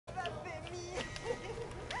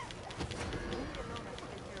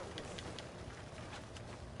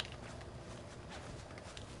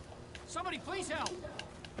Please help!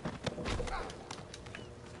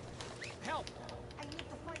 Help!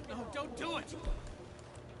 No, don't do it!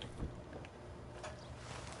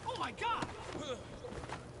 Oh my God!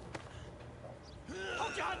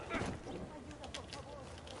 Oh God!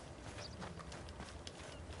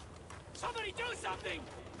 Somebody do something!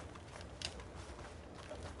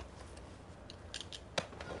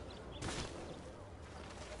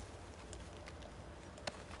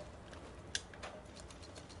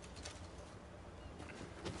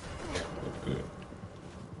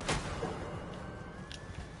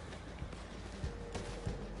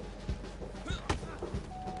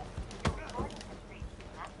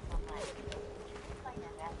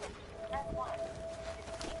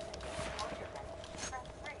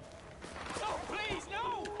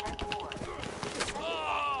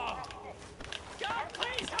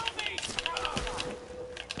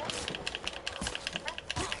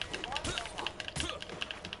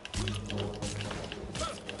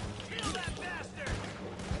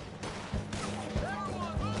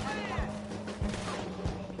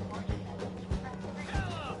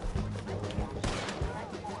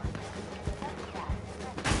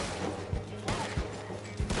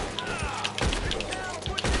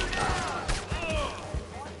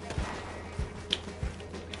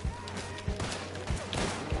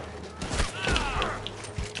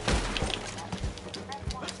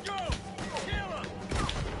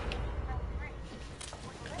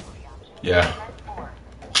 Yeah,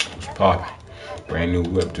 it's popping. Brand new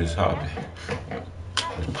whip just hopping.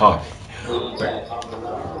 It's popping.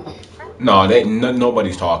 No,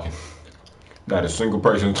 nobody's talking. Not a single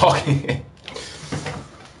person talking.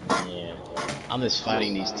 Yeah, I'm just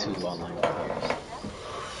fighting these two online players.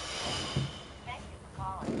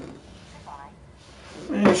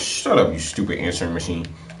 Man, shut up, you stupid answering machine.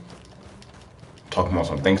 Talking about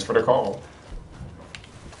some thanks for the call.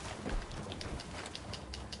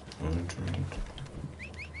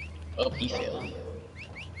 Oh, he failed.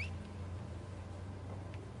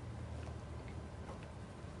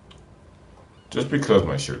 Just because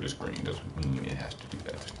my shirt is green doesn't mean it has to do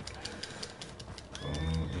that.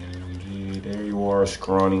 OMG, there you are,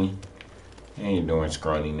 scrawny. How you doing,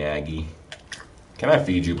 scrawny Naggy? Can I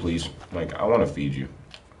feed you, please? Like, I want to feed you.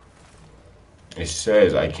 It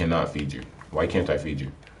says I cannot feed you. Why can't I feed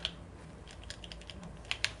you?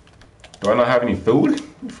 Do I not have any food?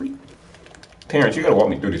 Free? Terrance, you gotta walk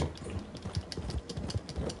me through this.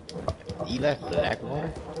 You left Blackwater?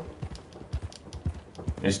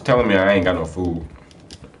 It's telling me I ain't got no food.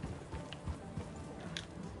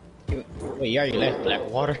 Wait, you already left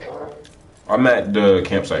Blackwater? I'm at the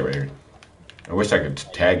campsite right here. I wish I could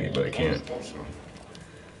tag it, but I can't. So.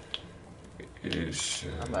 It's,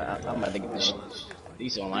 I'm about to get this.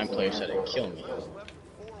 These online players try to kill me.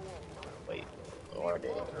 Wait, or are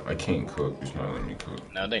they? I can't cook. It's not letting me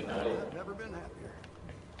cook. No, they not. Never been happier.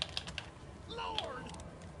 Lord!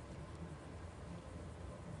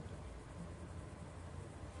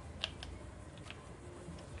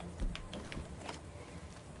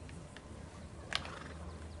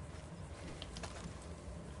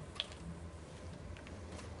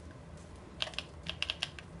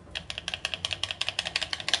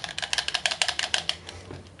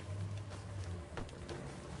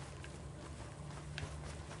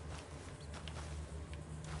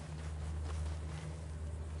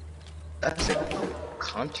 That's a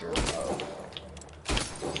counter.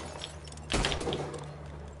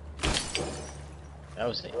 That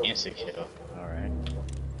was an instant kill. Alright.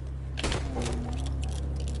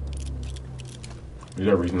 Is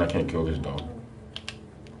there a reason I can't kill this dog?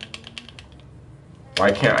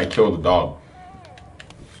 Why can't I kill the dog?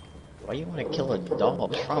 Why you want to kill a dog?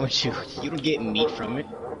 What's wrong with you? You don't get meat from it.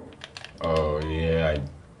 Oh, yeah, I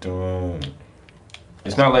don't.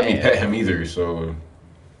 It's not letting me pet him either, so...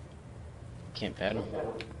 Can't pet him.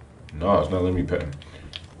 No, it's not letting me pet him.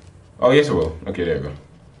 Oh, yes, it will. Okay, there you go.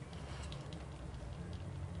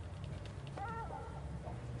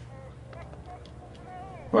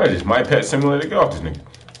 What is this? My Pet Simulator? Get off this nigga.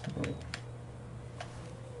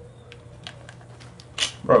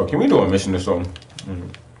 Bro, can we do a mission or something?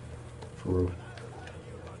 For real.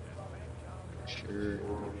 Sure.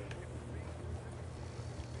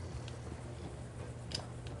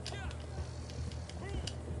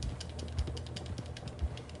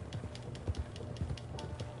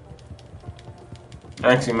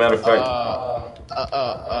 Actually, matter of fact.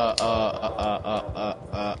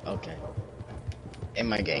 Okay. And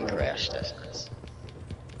my game crashed. That's nice.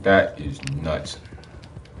 That is nuts.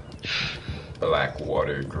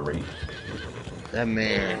 Blackwater, great. That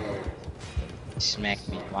man smacked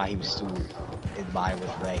me while he was still his body was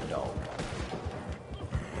ragdoll.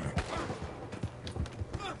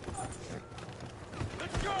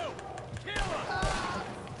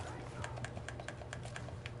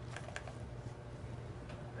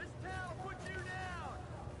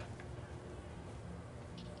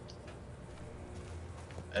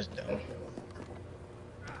 That's dumb.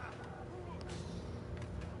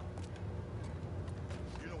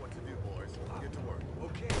 You know what to do, boys. Get to work.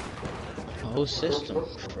 Okay. The whole system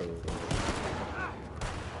froze.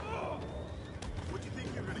 What do you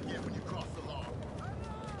think you're gonna get when you cross the law?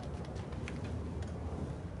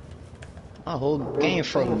 My whole game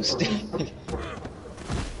froze.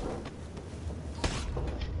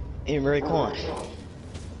 Ain't very quiet.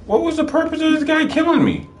 What was the purpose of this guy killing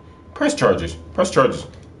me? Press charges. Press charges.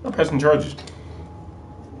 I'm pressing charges.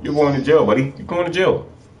 You're going to jail, buddy. You're going to jail.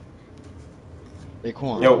 Very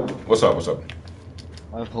quiet. Yo, what's up? What's up?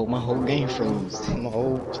 My whole game froze. My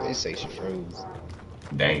whole PlayStation froze.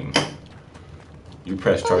 Dang. You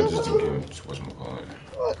press charges to get whatchamacallit.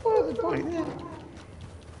 What was the point of that?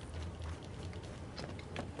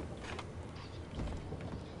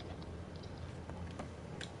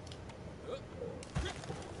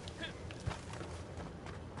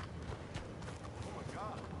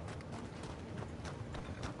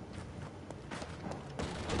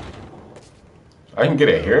 I can get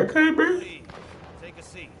a haircut, bro? Please, take a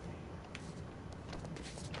seat.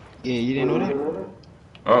 Yeah, you didn't know that?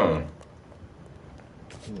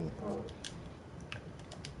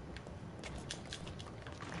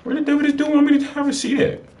 Where the devil do want me to have a seat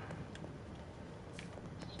at?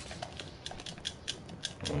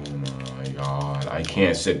 Oh my god, I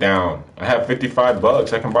can't sit down. I have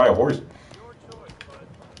 $55. I can buy a horse. Your choice, bud.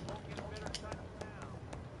 Won't get better cut now.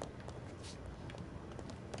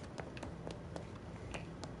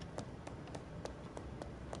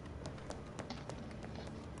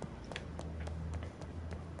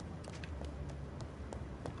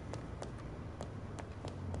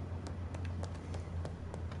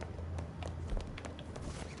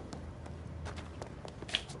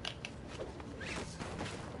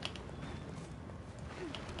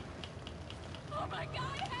 Oh my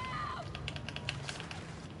God, help!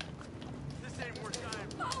 This ain't worth time.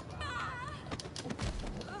 Oh,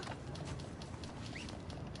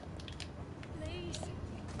 please.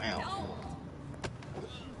 Wow. No.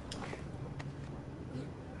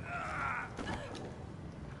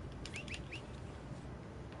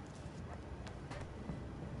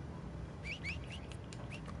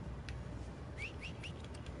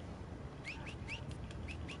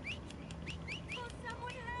 Will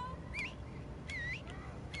someone help?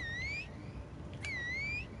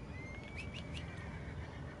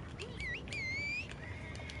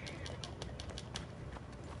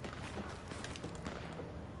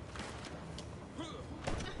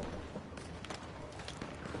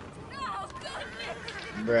 Oh,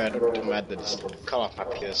 goodness! Brad, I'm about to just call off my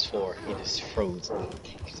PS4. He just froze.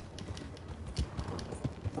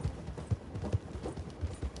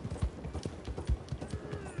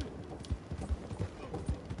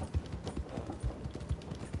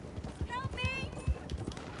 Help me!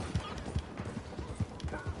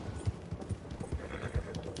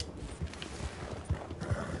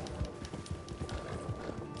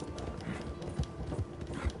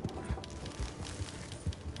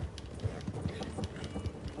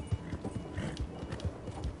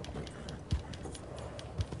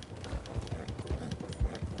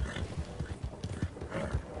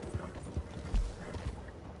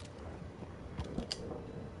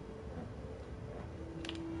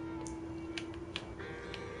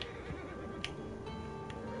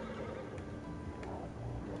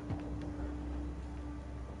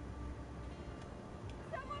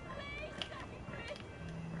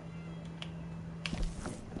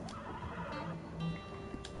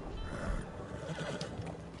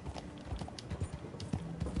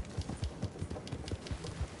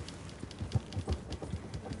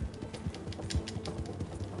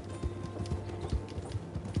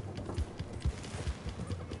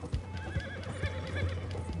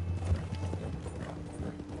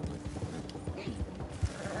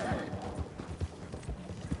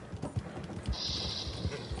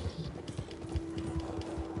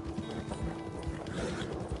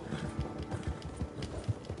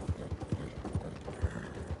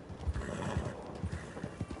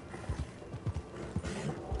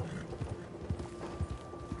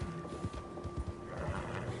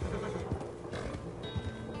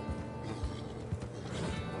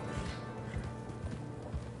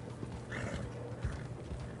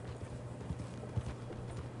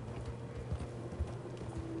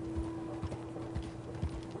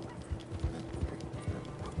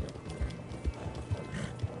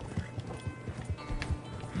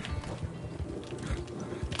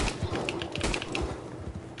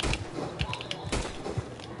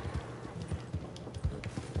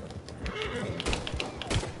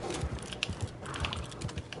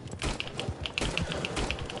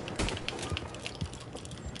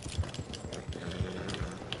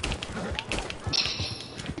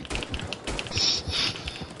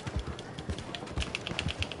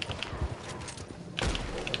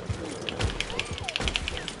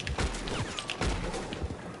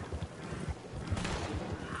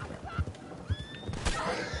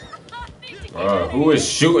 Who is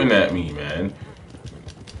shooting at me, man?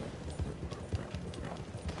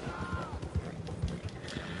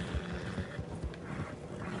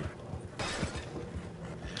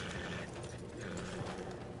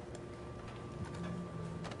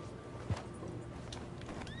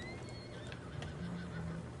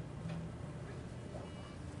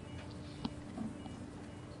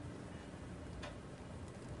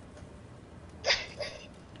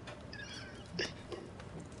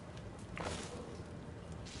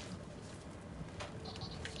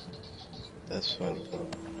 That's funny.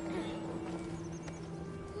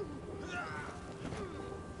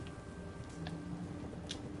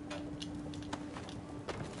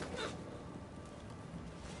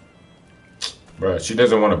 Bro, she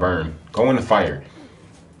doesn't want to burn. Go in the fire.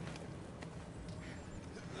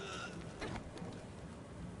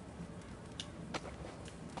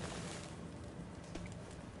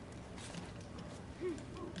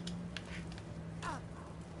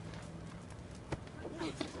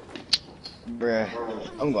 Bruh,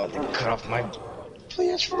 I'm going to cut off my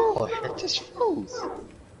PS4. It just froze.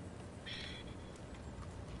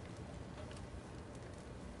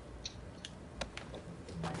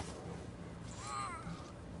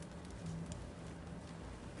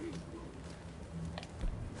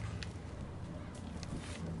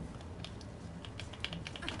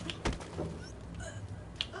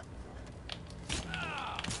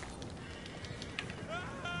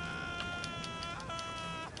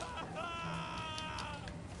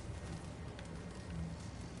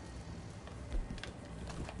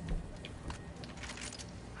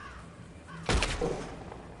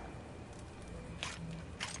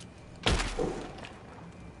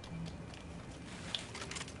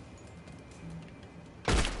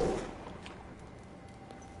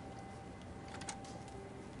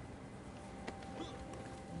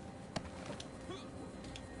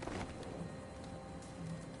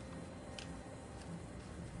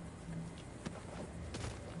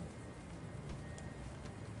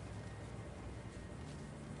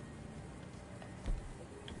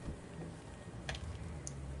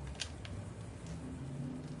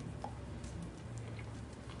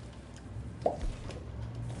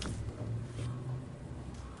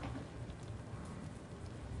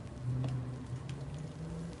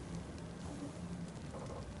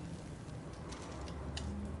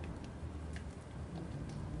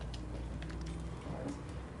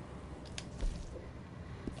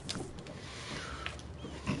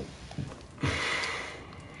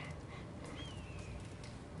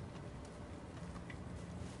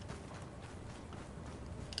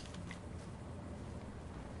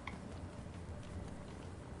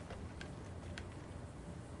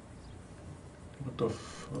 What the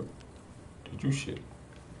fuck did you shit?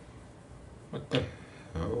 What the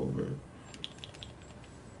hell, bro?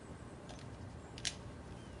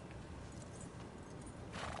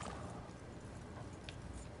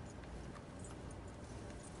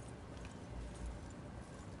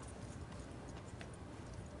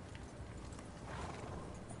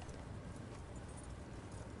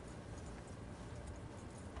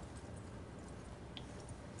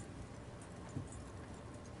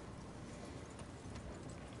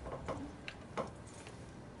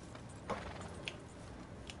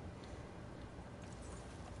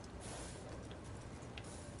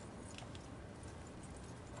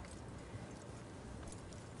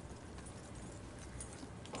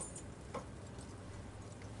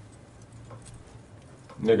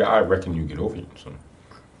 Nigga, I reckon you get over it, son.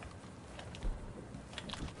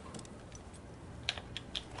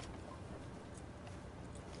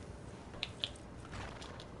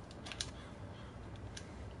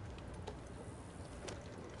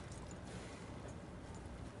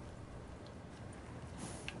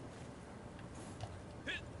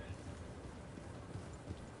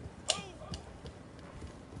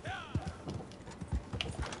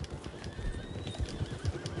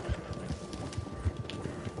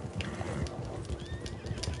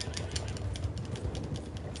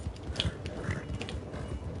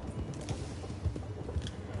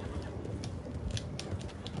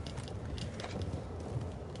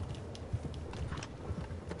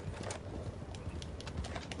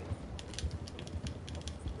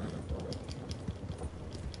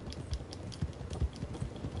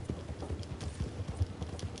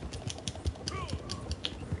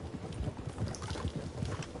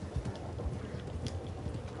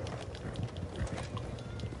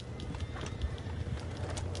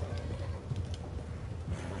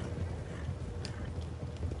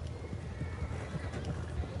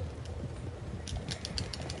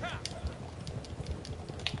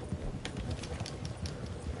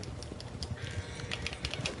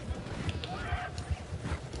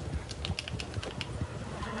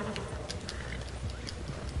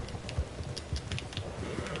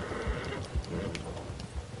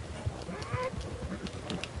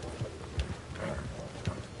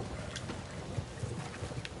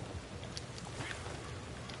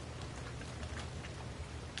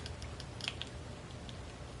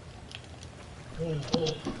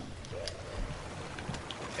 The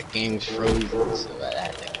game's frozen, so I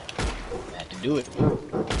had to do it.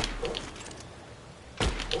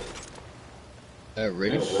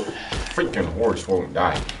 Ready? Freaking horse won't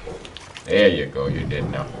die. There you go, you're dead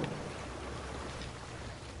now.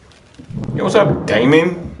 Yo, what's up,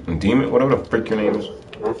 Damon? Demon? Whatever the freak your name is.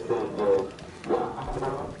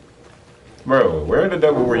 Bro, where the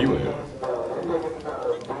devil were you at?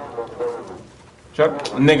 Shut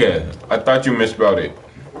nigga, I thought you misspelled it.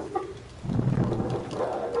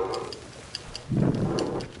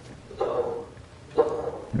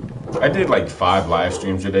 I did like 5 live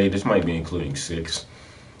streams today. This might be including 6.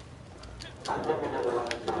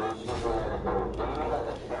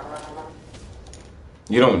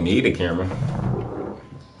 You don't need a camera.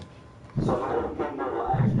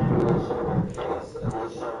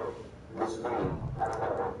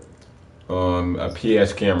 A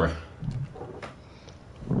PS camera.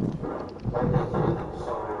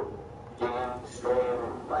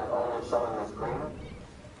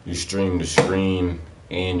 You stream the screen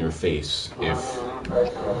and your face. If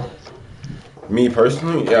me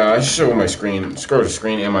personally, yeah, I show my screen, scroll the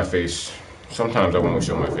screen and my face. Sometimes I won't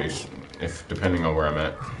show my face, if depending on where I'm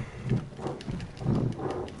at.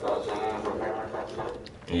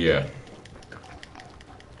 Yeah.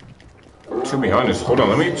 To be honest, hold on,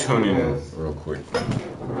 let me tune in real quick.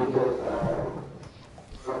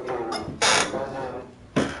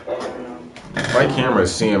 My camera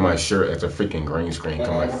is seeing my shirt as a freaking green screen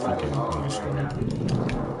to my freaking green screen.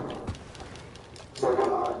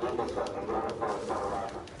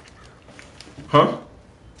 Huh?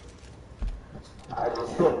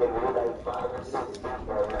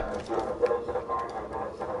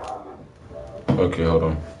 Okay, hold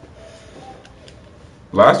on.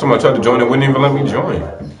 Last time I tried to join, it wouldn't even let me join.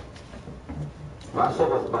 My shit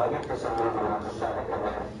was bugging for some reason. I just tried to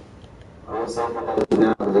connect. I was saying that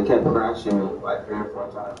now because it kept crashing me like 3 or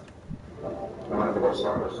 4 times. I wanted to go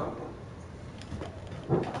start or something.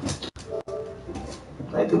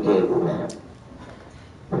 Like a cable, man.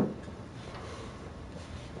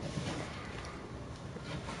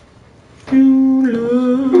 You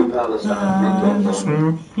love you love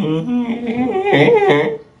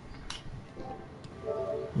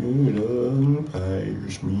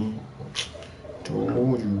me.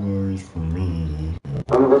 Told you words for me.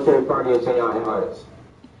 I'm gonna go to the party and tell y'all invites.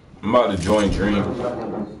 I'm about to join Dream.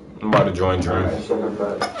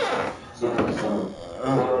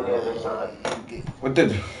 What did?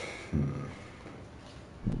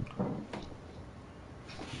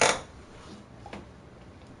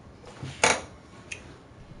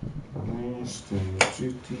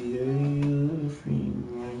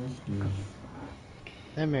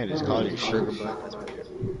 That man is calling you sugar butt. That's weird.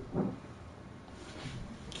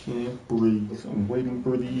 Can't breathe. I'm waiting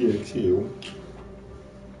for the exhale.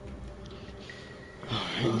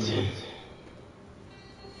 Alright.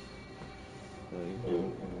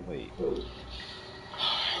 Wait.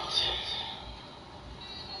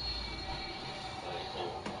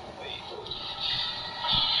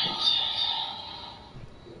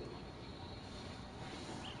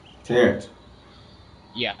 Terrance.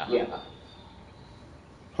 Yeah.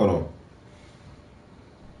 Hold on.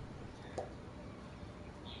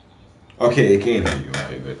 Okay, it can hear you.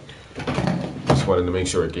 Okay, good. Just wanted to make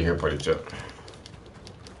sure it can hear part of the chat.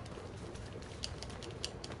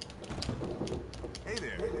 Hey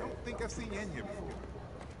there, I don't think I've seen you in here before.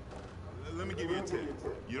 Let me give you a tip.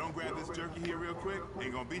 You don't grab this jerky here real quick,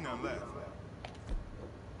 ain't gonna be none left.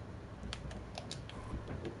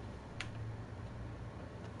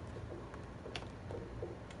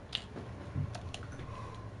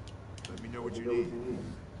 Let me know what you need.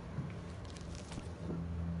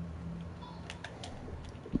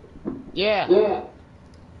 Yeah.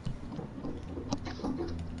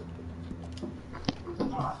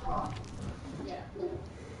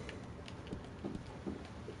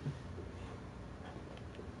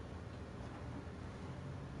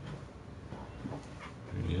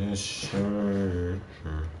 Yes, sir.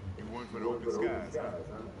 You going for the open skies, huh?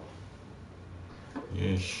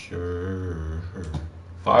 Yes, sure.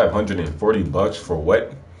 $540 for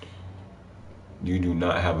what? You do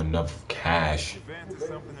not have enough cash. Advance to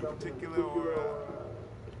something in particular, or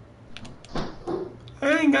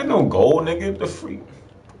I ain't got no gold, nigga. The freak.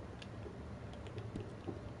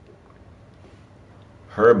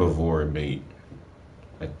 Herbivore bait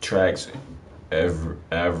attracts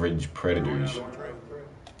average predators.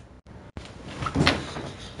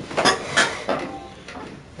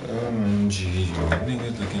 Gee,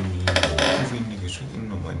 niggas look at me. Every nigga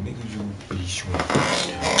shooting on my niggas, you be shooting.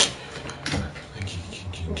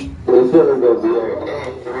 This feeling gonna be here.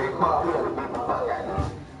 Hey, 3 o'clock.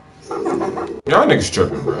 Y'all niggas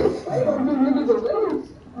tripping, bro. I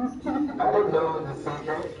didn't know it was a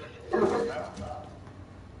secret.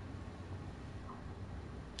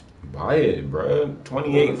 Buy it, bro.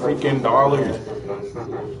 $28 freaking dollars.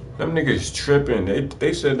 Them niggas tripping.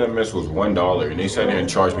 They said that mess was $1 and they sat there and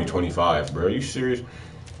charged me 25, bro. Are you serious?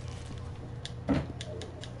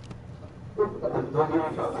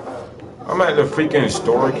 I'm at the freaking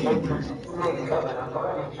store.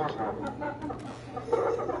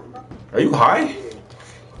 Are you high?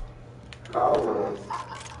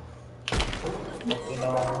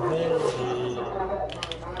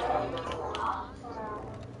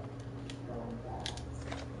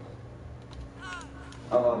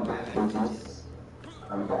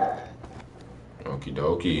 I'm back. Okie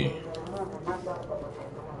dokie.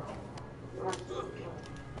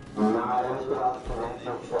 Nah, it was without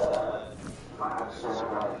connection to my actual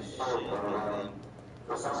like shit, and then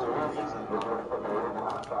for some reason we're gonna put the little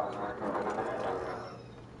hotspot in there.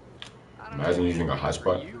 Imagine using a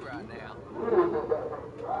hotspot. You right now.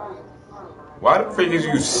 Why the freak is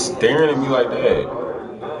you staring at me like that?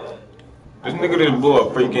 This nigga just blew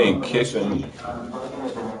a freaking kiss at me.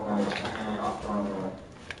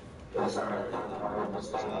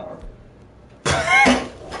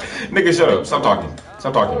 Nigga, shut up. Stop talking.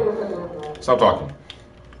 Stop talking. Stop talking.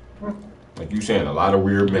 Like you saying a lot of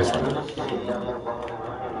weird mess right now.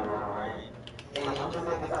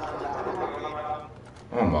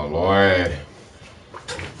 Oh my lord.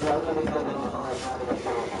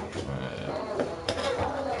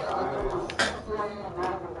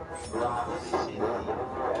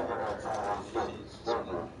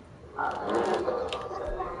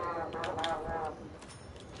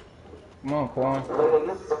 Come on, Quan.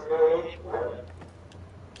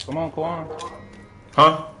 Come on, Quan.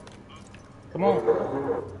 Huh? Come on.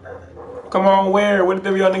 Come on, where? Where the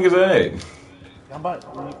devil y'all niggas at? How about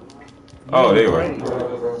Oh, there you are.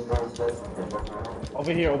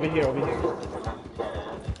 Over here, over here, over here.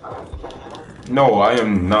 No, I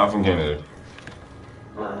am not from Canada.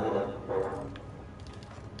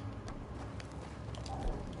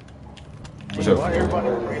 What's up? Why everybody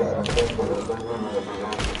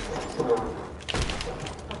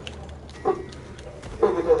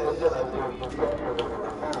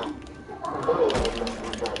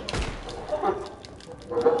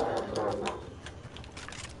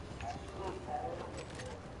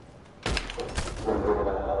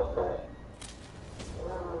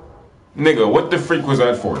Nigga, what the freak was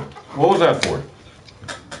that for? What was that for?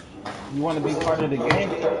 You want to be part of the game?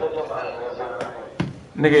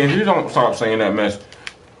 Nigga, if you don't stop saying that mess.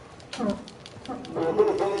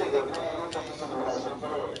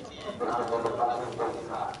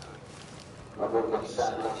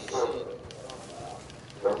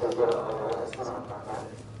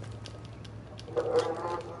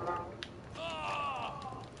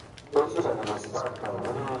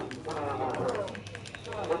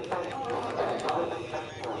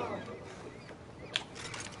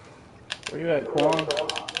 Where you at, Quan?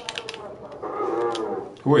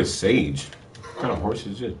 Who is Sage? What kind of horse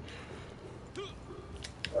is it?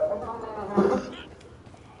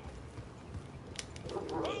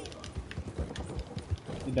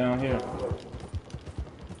 You down here.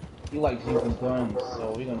 He likes using guns,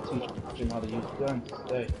 so we're gonna teach him how to use guns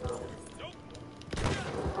today.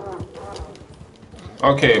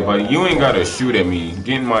 Okay, but you ain't gotta shoot at me.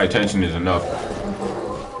 Getting my attention is enough.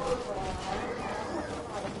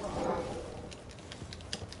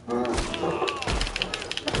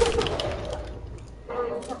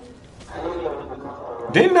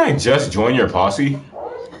 Didn't I just join your posse?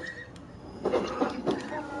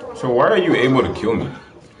 So why are you able to kill me?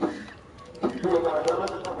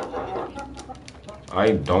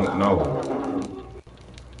 I don't know.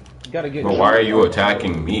 You gotta get But why are you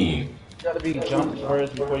attacking me? You gotta be jumped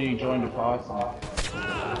first before you join the posse.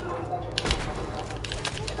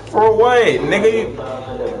 For what, nigga?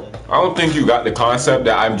 I don't think you got the concept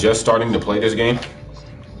that I'm just starting to play this game.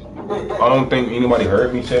 I don't think anybody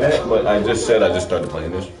heard me say that, but I just said I just started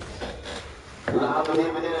playing this.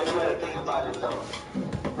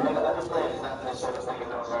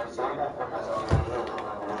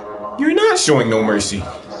 You're not showing no mercy.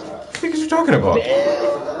 What the fuck are you talking about?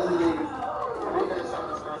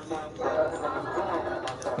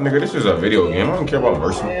 Nigga, this is a video game. I don't care about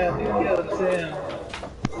mercy.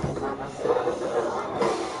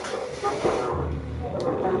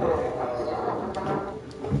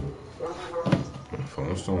 My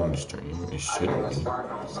phone's still on the stream. It shouldn't be.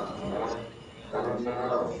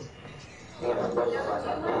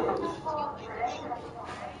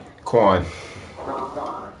 Quan.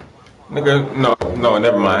 Nigga, no,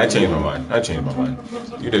 never mind. I changed my mind.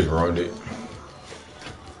 You just ruined it.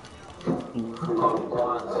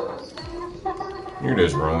 You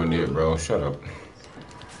just ruined it, bro. Shut up.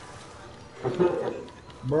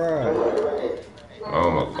 Bruh.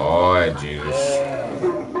 Oh my Lord, Jesus. Yeah.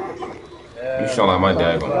 You Yeah, sound like my stop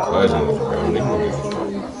daggone busting my cousins, bro. fucking Nigga. balls.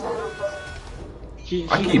 She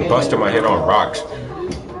I she keep came busting in my here head on like, rocks.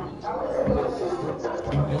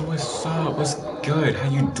 Yo, what's up? What's good? How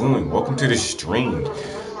you doing? Welcome to the stream.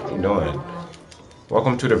 How you doing?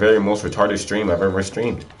 Welcome to the very most retarded stream I've ever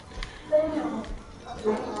streamed.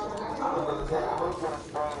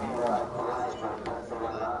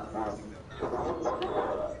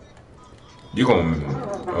 You gon'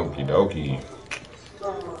 okie dokie.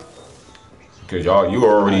 Cause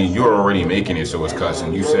you're already making it so it's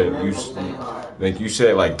cussing. You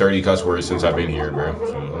said like 30 cuss words since I've been here, bro.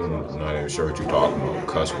 So I'm not even sure what you're talking about.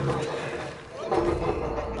 Cuss words.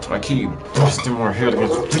 I keep busting my head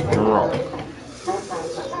against the freaking rock.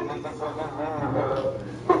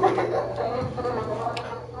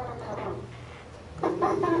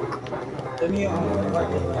 let me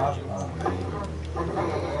invite you to the house party.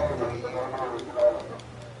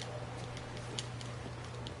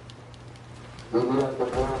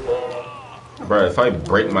 Bro, if I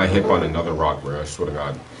break my hip on another rock, bro, I swear to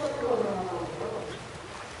God.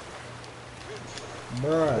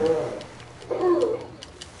 Bruh.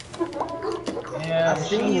 I Damn,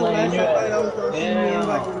 seen she you laying last. your I thought I ass was gonna see me and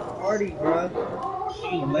invite down. you to the party, bro.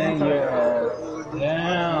 She I've been laying trying your to invite ass you to this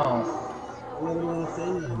down. another one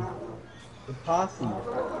singing. The posse.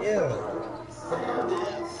 Yeah.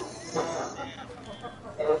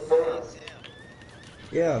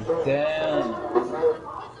 Yeah. Damn.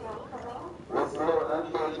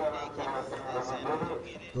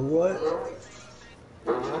 The what?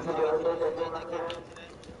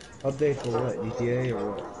 Update for what? GTA or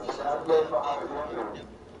what?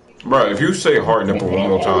 Bro, if you say hard nipple one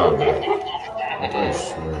more time, bro, I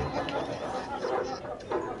swear.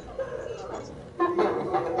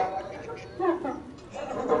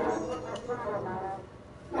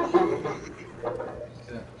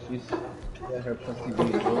 She said her pussy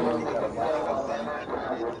be blue. Gotta wash it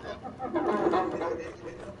again.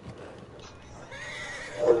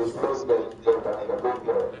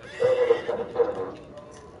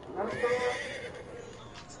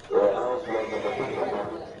 What?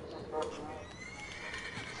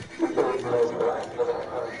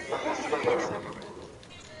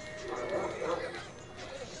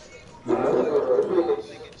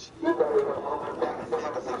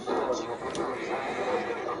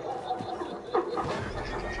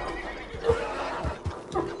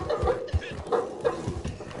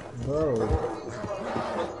 Bro.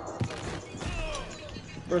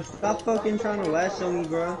 Bro, stop fucking trying to lash on me,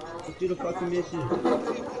 bro. Let's do the fucking mission.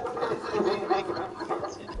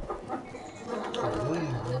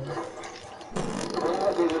 Leave, bro.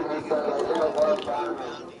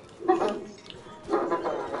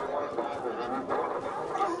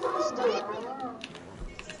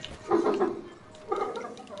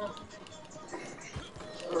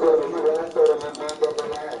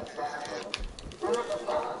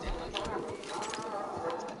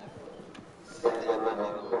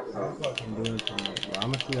 Y'all fucking doing too much, bro.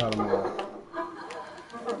 I'm gonna see y'all tomorrow.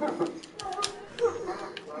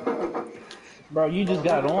 Bro, you just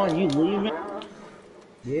got on. You leaving?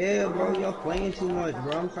 Yeah, bro, y'all playing too much,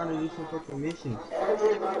 bro. I'm trying to do some fucking missions.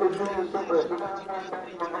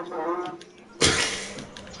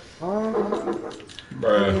 Huh?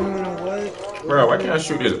 You Bro, don't wanna what? What you bro, why can't I say?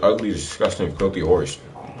 shoot this ugly, disgusting, filthy horse?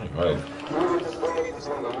 Like,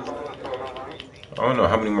 I don't know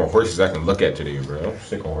how many more horses I can look at today, bro. I'm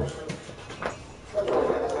sick of horses.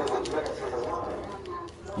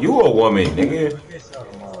 You a woman, nigga. I guess y'all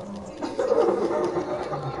tomorrow.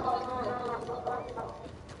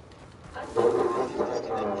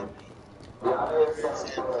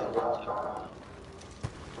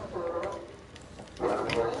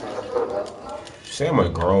 Say I'm a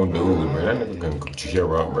grown dude, bro. That nigga can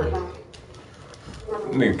cheer up, bro.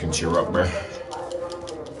 That nigga can cheer up, bro.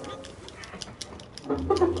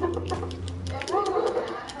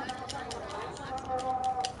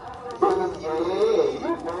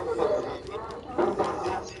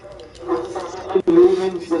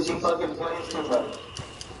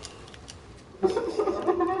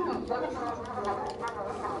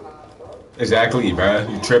 Exactly, bro.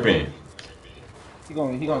 You tripping. He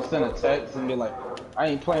gonna send a text and be like, I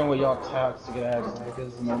ain't playing with y'all toxic ass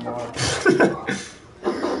niggas no more.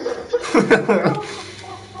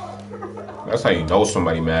 That's how you know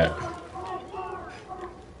somebody mad.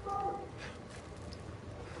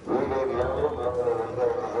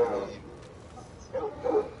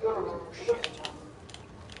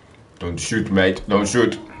 Don't shoot, mate. Don't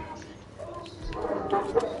shoot.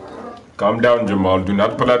 Calm down, Jamal. Do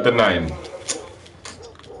not pull out the 9.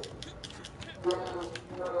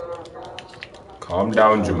 Calm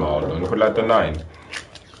down, Jamal. Don't pull out the 9.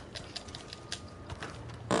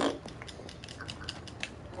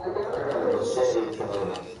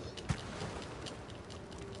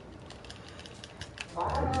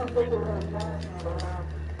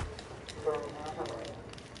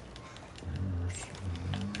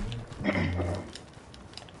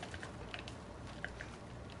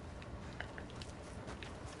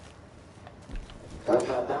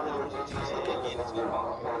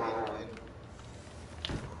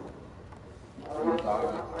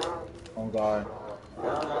 Oh God.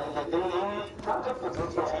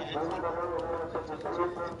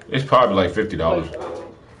 It's probably like $50.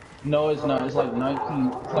 No, it's not. It's like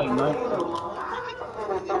 19. It's like 19.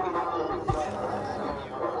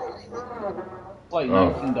 It's like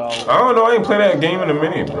Oh. $19. I don't know. I ain't played that game in a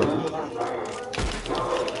minute, bro.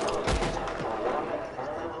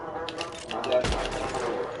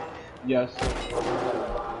 Yes.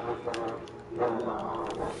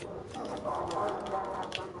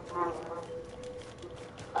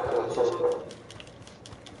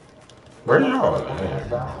 Where y'all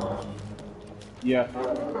at? Yeah.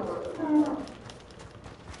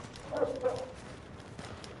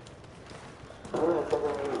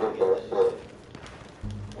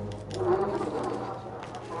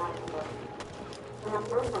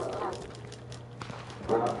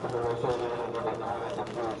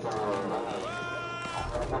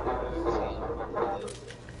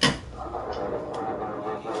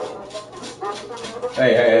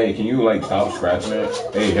 Hey, can you like stop scratching it?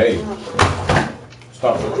 Hey.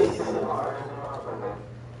 Stop.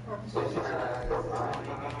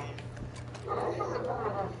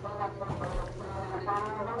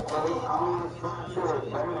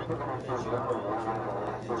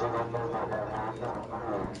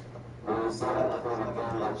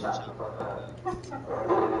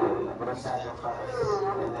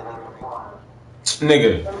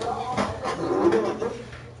 Nigga.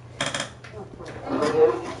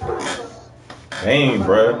 Dang,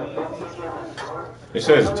 bruh. It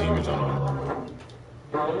says demons on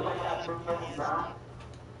it.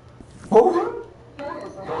 Who?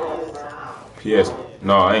 PS.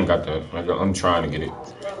 No, I ain't got that. I'm trying to get it.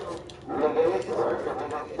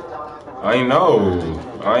 I know.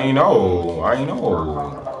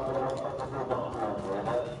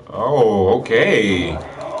 Oh, okay.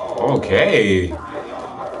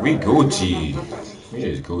 We Gucci. We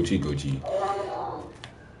is Gucci.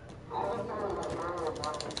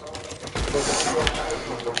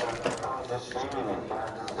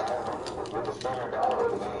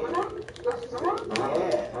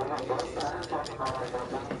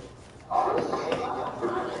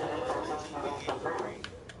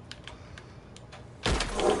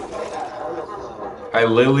 I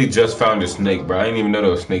literally just found a snake, bro. I didn't even know there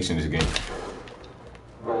was snakes in this game.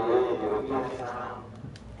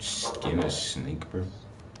 Skin a snake, bro.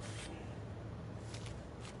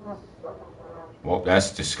 Well,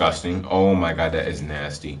 that's disgusting. Oh my god, that is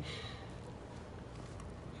nasty.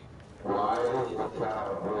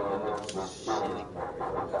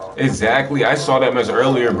 Exactly. I saw that mess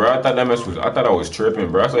earlier, bro. I thought I was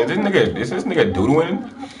tripping, bro. I was like, is this nigga doodling?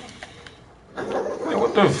 Man,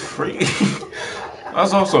 what the freak? I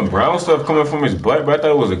saw some brown stuff coming from his butt, but I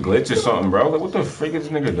thought it was a glitch or something, bro. I was like, what the freak is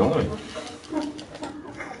this nigga doing?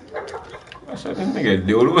 I said, this nigga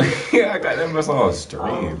doodling. I got that mess on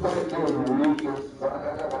stream.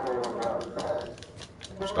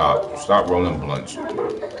 Stop rolling blunts. I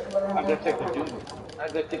gotta take a doodle.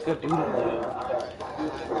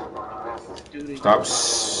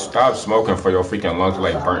 Stop smoking for your freaking lungs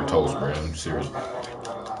like burnt toast, bro. I'm serious.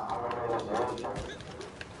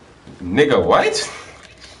 Nigga, what?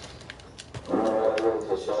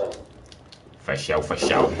 For sure.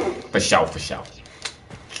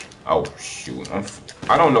 Oh, shoot.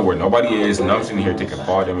 I don't know where nobody is, and I'm sitting here taking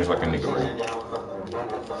fall damage like a nigga, right?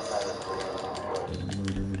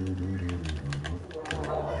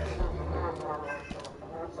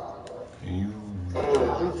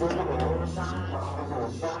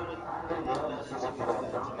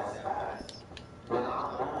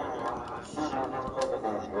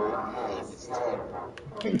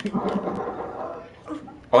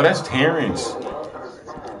 Oh, that's Terrance.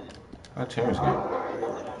 How Terrance go?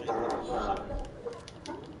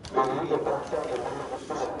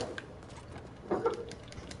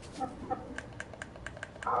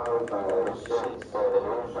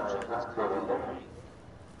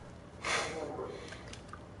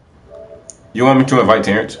 You want me to invite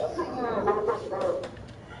Terrance?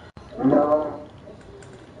 No.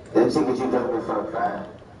 That ticket you got me for a fact.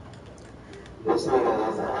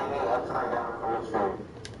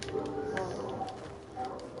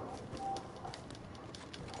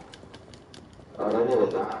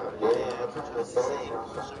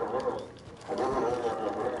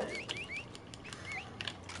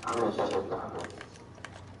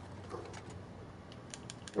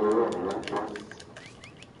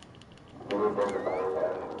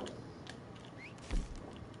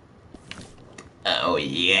 Oh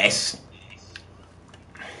yes.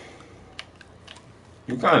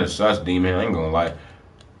 You kind of sus, D-man. I ain't gonna lie.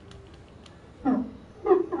 You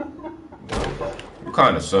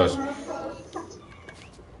kind of sus.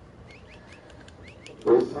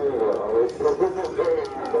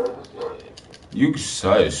 You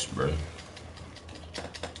sus, bro.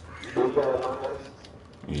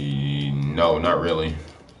 No, not really.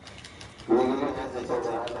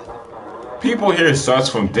 People here sus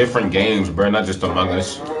from different games, bro. Not just Among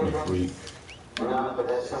Us. You freak.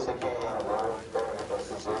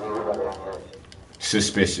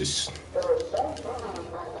 Suspicious.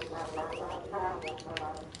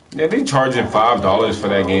 Yeah, they charging $5 for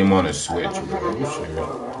that game on a Switch, bro. You sure?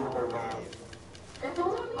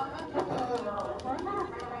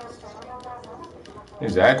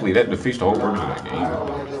 Exactly. That defeats the whole purpose of that game.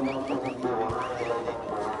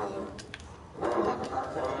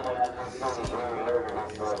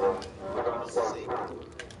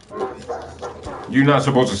 You're not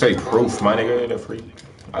supposed to say proof, my nigga. The freak.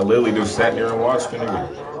 I literally just sat there and watched the nigga.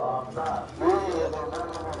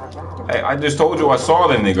 Hey, I just told you I saw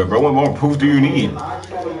the nigga, bro. What more proof do you need?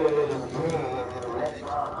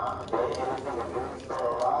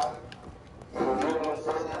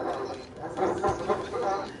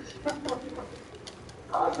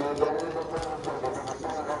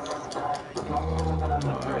 Oh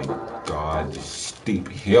my god, this steep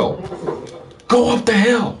hill. Go up the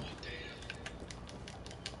hill!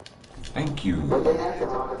 Thank you.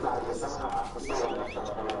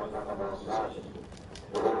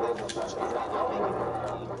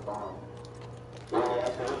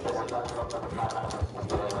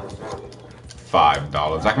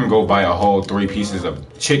 $5. I can go buy a whole 3 pieces of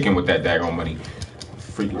chicken with that daggone money.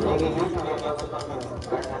 Freaking.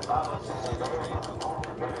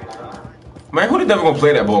 Man, who the devil gonna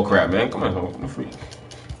play that bull crap, man? Come on, no freak.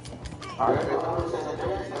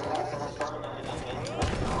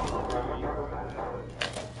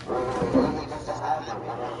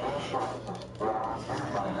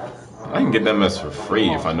 I can get that mess for free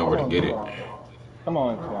if I know where to get it. Come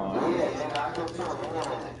on, Quan.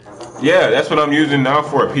 Yeah, that's what I'm using now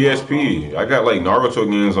for a PSP. I got like Naruto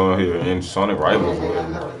games on here and Sonic Rivals.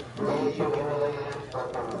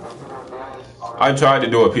 I tried to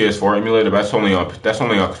do a PS4 emulator, but that's only on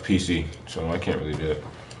PC, so I can't really do it.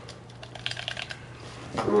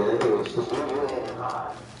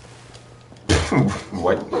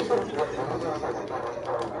 What?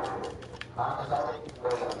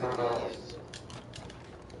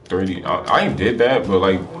 I did that, but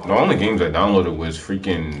like the only games I downloaded was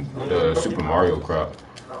freaking the Super Mario crap.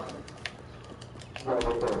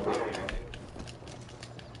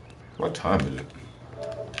 What time is it?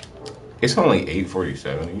 It's only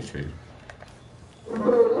 8:47. Are you sure?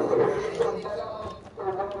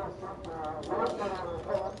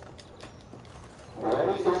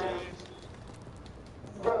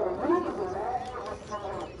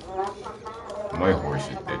 My horse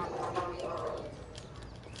is dead.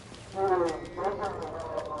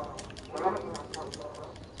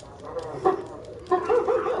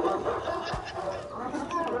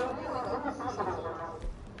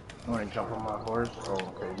 You want to jump on my horse? Oh,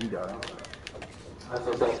 okay, you got it.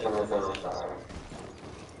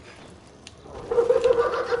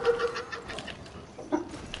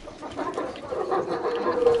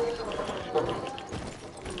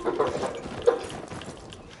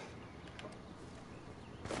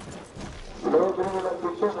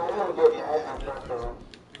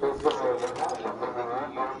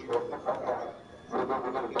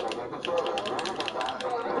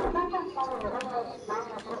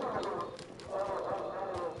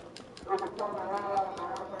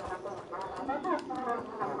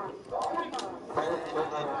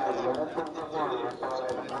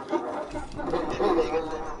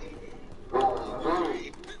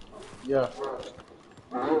 Yeah.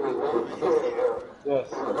 Yes.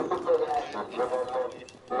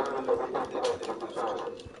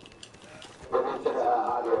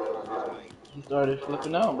 He started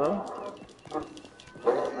flipping out, bro.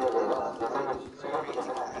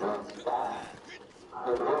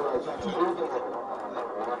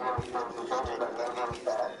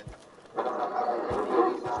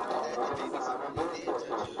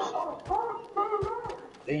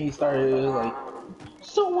 Then he started like,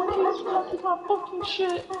 someone is fucking my fucking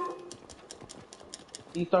shit.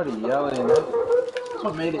 He started yelling.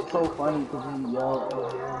 That's what made it so funny because he yelled at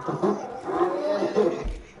him.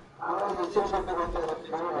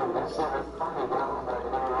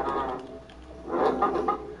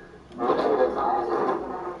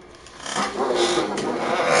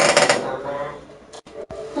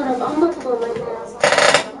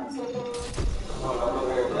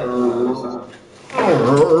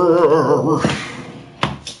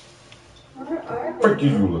 Frick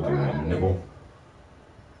you looking at, nigga.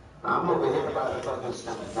 I'm over here about to fucking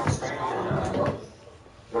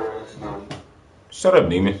Shut up,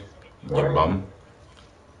 demon. You bum.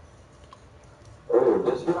 I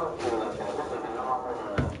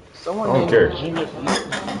Someone don't named care. Junior Beast.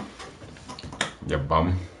 You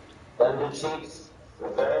bum. Thunder cheeks.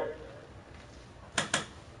 Okay.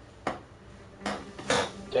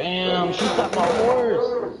 Damn, she got my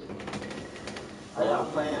horse. Are y'all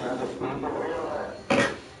playing other people?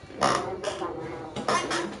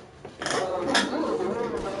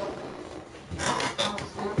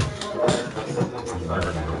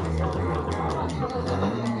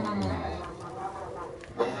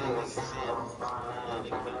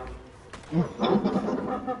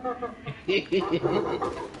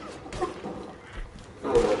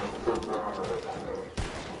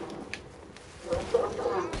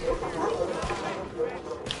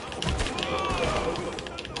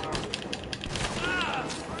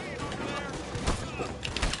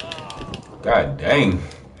 God dang.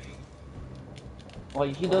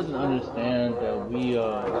 Like he doesn't understand that we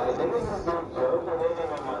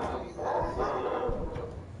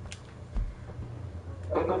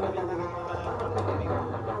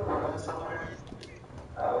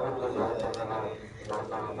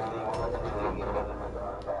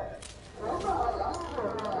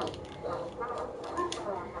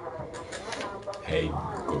Hey,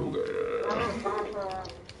 Google.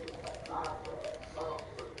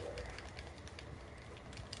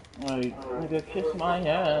 like nigga kiss my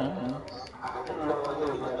ass.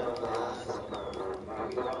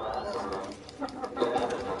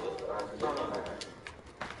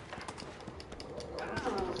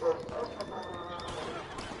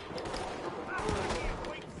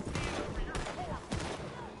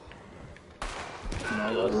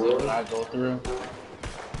 Now you'll see what I go through.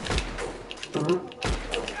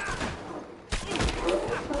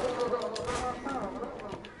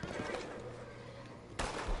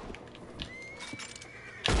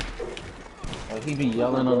 Like he be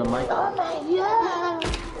yelling on the mic. Oh my god!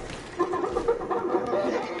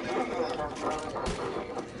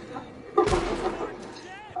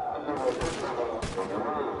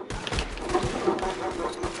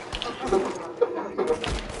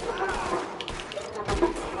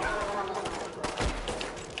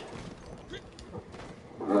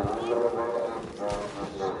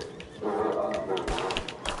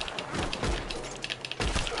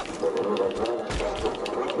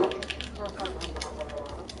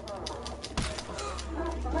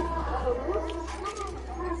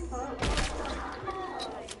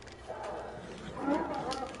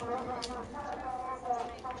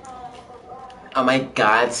 Oh my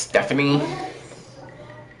god, Stephanie.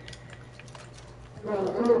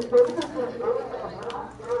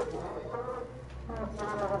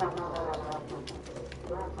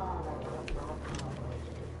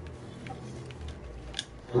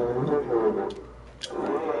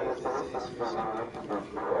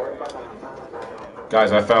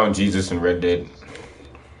 Guys, I found Jesus in Red Dead.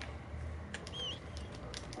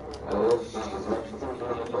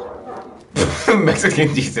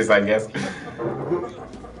 Mexican Jesus, I guess.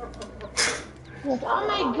 Oh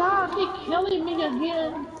my god, he killing me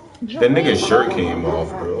again. That nigga's shirt came off,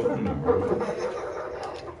 bro.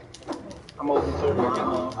 I'm over here right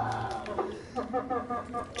now.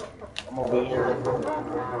 I'm over here.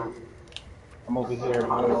 I'm over here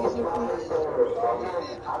minding my business.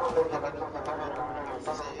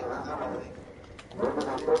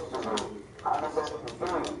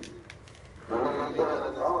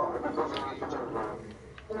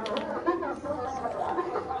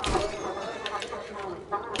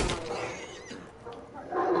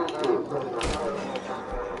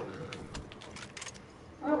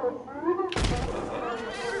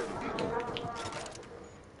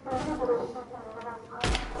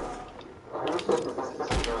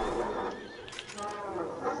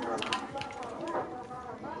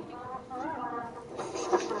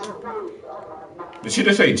 Did she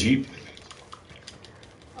just say Jeep?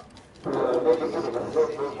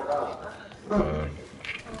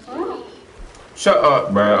 Shut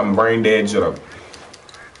up, bro. I'm brain dead. Shut up.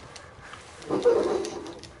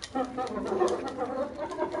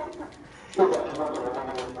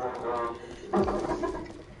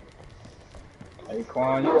 Hey,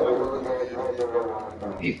 Quan,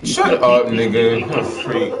 you Shut up, nigga. You're a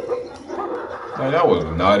freak. Like, that was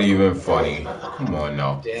not even funny. Come on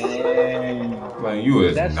now. Dang. Like, you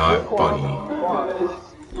is That's true, not Quan. funny.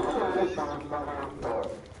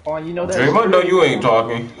 Quan, you know that's Dream, I know true. you ain't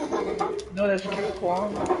talking. You know that's true,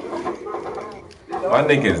 Quan. You My know?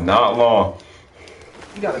 nigga is not long.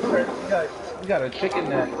 You got a you got a chicken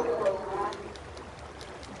neck.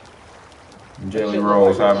 That Jelly shit look like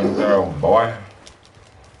rolls a having chicken. girl, boy.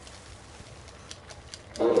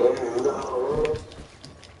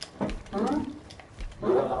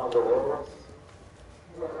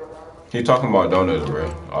 He talking about donuts,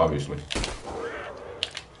 bro. Obviously.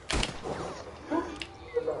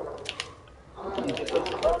 Jesus is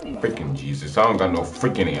funny. Freaking Jesus. I don't got no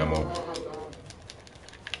freaking ammo.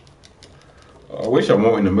 I wish I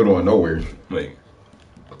went in the middle of nowhere. Like,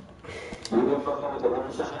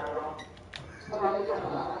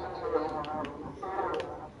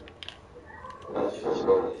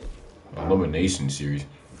 elimination series.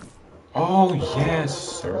 Oh, yes,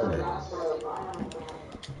 sir.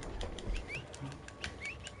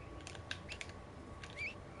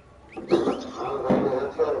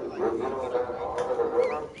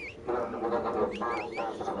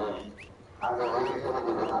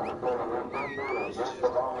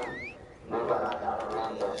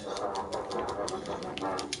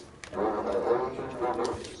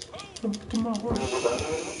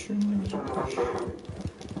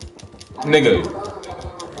 Nigga.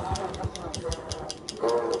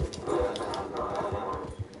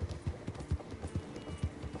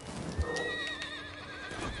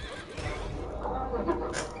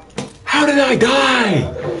 How did I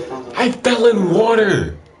die? I fell in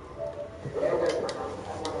water.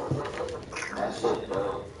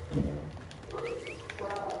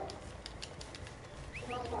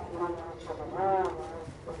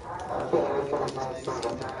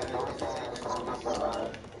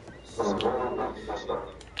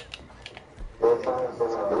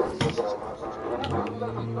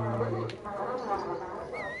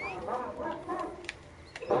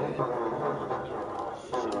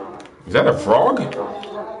 Is that a frog?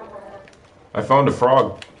 I found a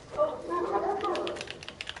frog.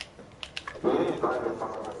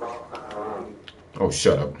 Oh,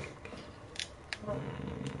 shut up.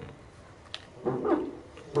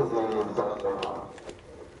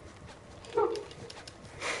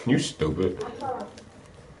 You stupid.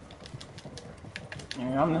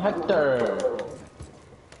 I'm Hector.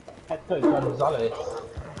 Hector Gonzalez.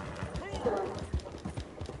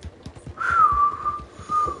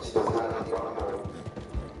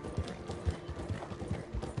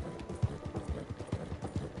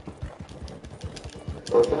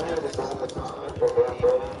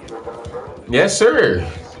 Yes, sir.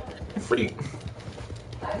 Freak.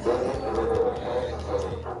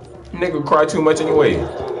 Nigga cry too much anyway.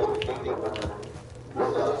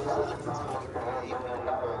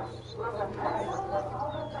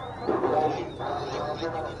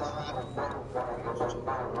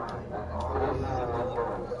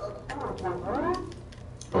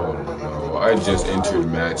 Oh no, I just entered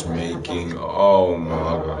matchmaking. Oh my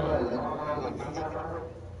god.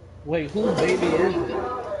 Wait, whose baby is it?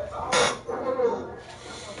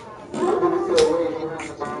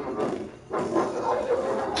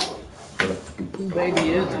 Whose baby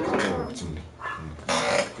is it?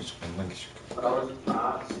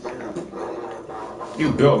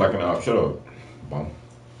 You built like an op. Shut up. Bum.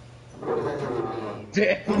 You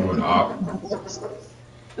an op.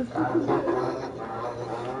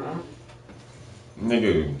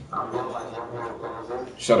 Nigga.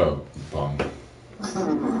 Shut up, bum.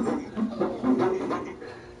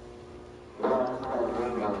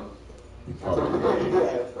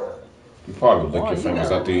 You probably lick your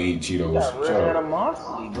fingers after you eat You Cheetos. got real Shut up.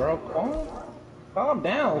 animosity, bro. Calm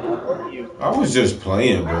down. Who hurt you? I was just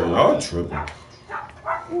playing, bro. Y'all tripping.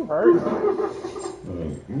 Who hurt you?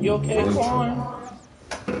 Like, You okay, really Quan?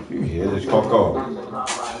 tripping. You hear this? Coco.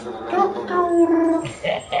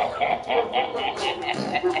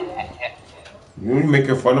 You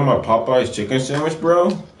making fun of my Popeye's chicken sandwich, bro?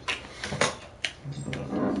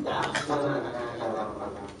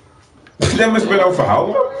 That must been out for how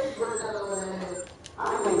long?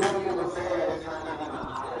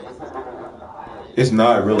 It's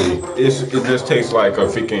not really. It just tastes like a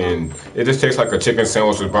freaking. It just tastes like a chicken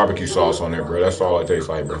sandwich with barbecue sauce on it, bro. That's all it tastes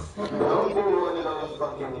like, bro.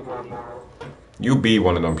 You be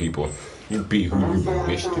one of them people. You be who you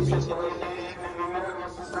wish to be.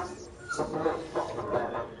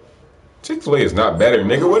 Chick-fil-A is not better,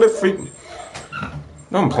 nigga. What a freak.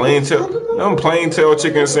 Them plain tail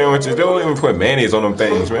chicken sandwiches. They don't even put mayonnaise on them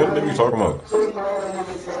things, man. What are you talking about?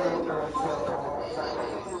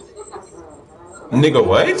 Nigga,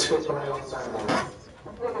 what?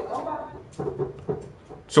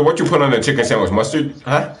 So what you put on the chicken sandwich? Mustard?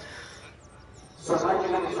 Huh?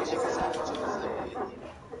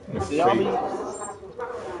 The Do y'all fake. be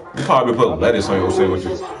You probably y'all put be lettuce on your hungry?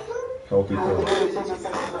 sandwiches. Healthy thing.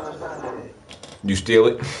 You steal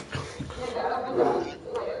it?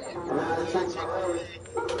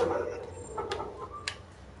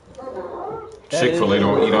 That is Chick-fil-A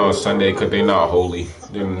don't true. eat on Sunday because they not holy.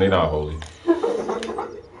 They not holy.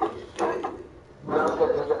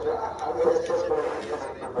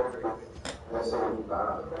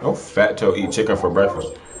 No fat tail eat chicken for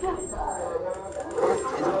breakfast.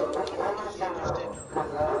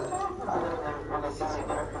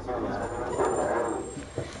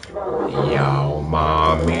 Yo,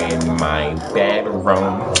 mom in my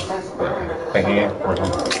bedroom.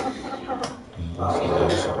 Bedroom.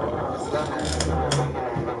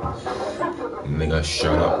 Nigga,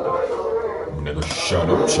 shut up. Nigga, shut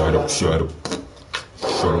up, shut up, shut up.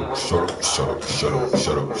 Shut up, shut up, shut up, shut up,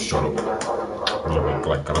 shut up, shut up.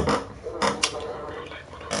 Like,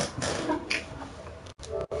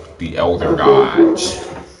 the elder gods.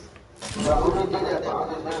 The only thing that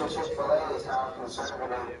bothers me with Chick-fil-A is how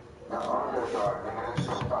conservative the owners are. Like, that's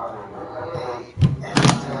just bothering me. Like, they anti-LGBT,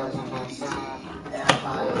 anti-gay, anti... Yeah, but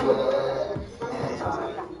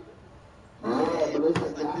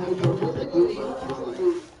listen, like, how you gonna put the people in a place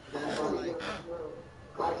that's like...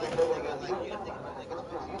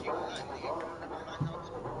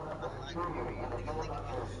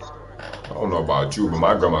 I don't know about you, but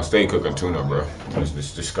my grandma stay cooking tuna, bro. It's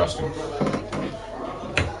disgusting.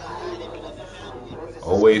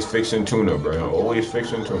 Always fixing tuna, bro. Always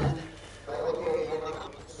fixing tuna.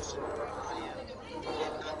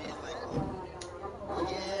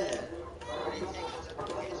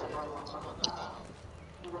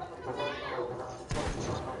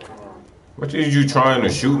 What is you trying to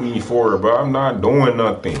shoot me for, bro? I'm not doing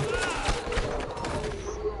nothing.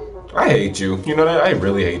 I hate you. You know that? I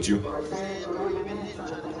really hate you.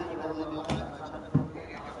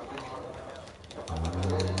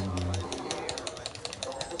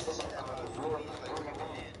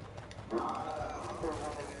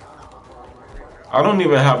 I don't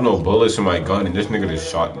even have no bullets in my gun, and this nigga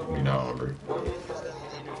just shot me down, bro.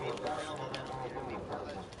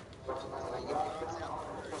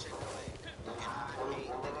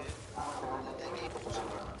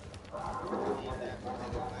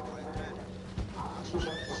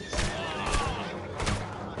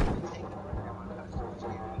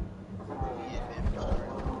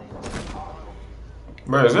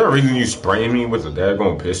 Bro, is there a reason you spraying me with a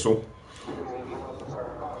daggone pistol?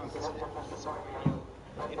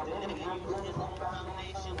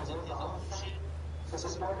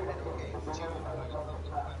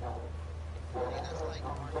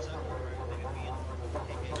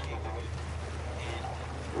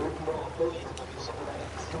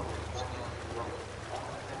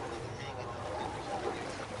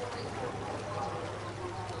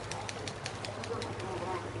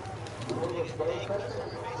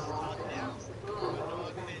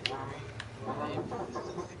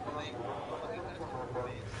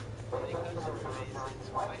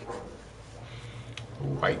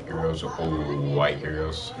 White girls, oh white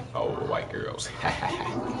girls, oh white girls.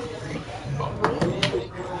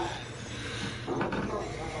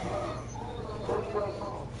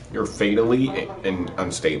 You're fatally and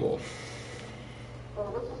unstable.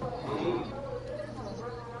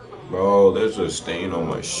 Bro, there's a stain on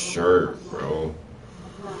my shirt, bro.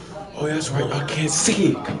 Oh, that's right, I can't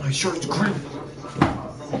see it. My shirt's green.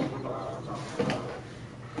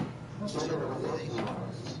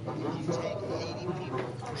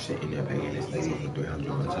 Shit in there paying this lady ain't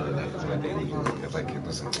 $300 like they was if I get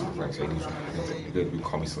this like say these nigga you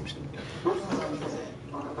call me some shit.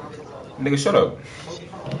 Nigga, shut up.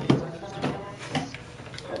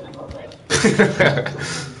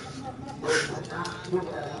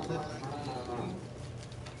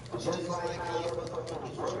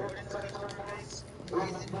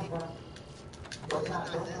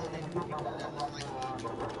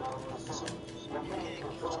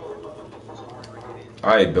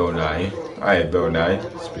 Alright, Bill Nye. Alright, Bill Nye.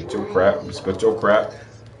 Spit your crap. Spit your crap.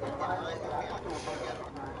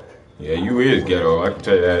 Yeah, you is ghetto, I can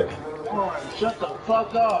tell you that. Alright, shut the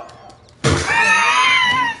fuck up.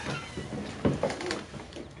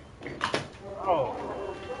 Oh.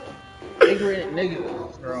 Ignorant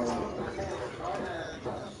niggas, bro.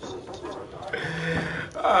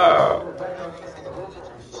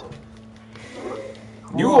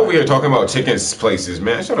 You over here talking about chicken places,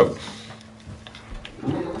 man. Shut up.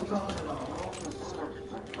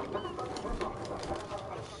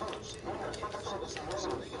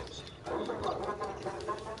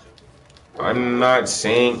 I'm not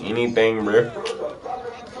saying anything, bro.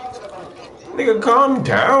 Nigga, calm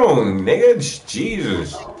down, nigga.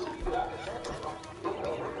 Jesus.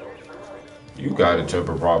 You got a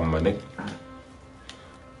temper problem, my nigga.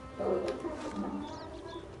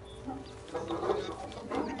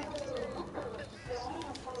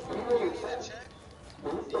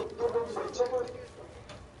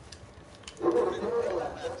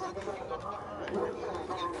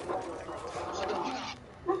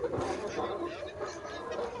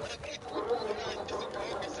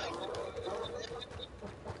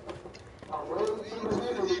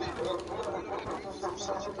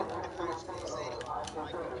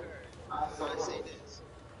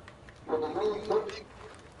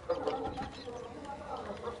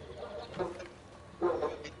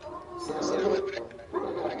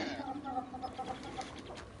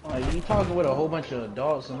 Like, you talking with a whole bunch of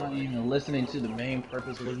adults and not even listening to the main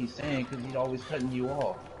purpose of what he's saying because he's always cutting you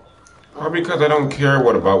off. Probably because I don't care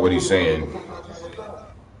what about what he's saying.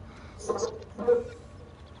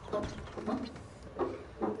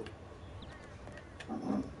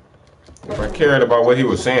 If I cared about what he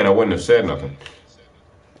was saying, I wouldn't have said nothing.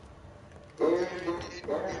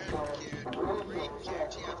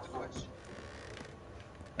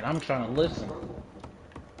 And I'm trying to listen.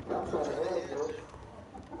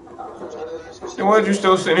 Then why'd you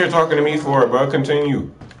still sitting here talking to me for it, bro?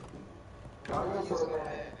 Continue.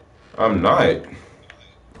 I'm not.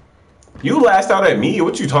 You lashed out at me.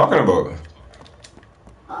 What you talking about?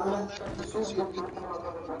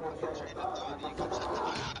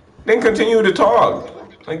 Then continue to talk.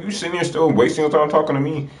 Like you sitting here still wasting your time talking to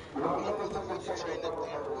me.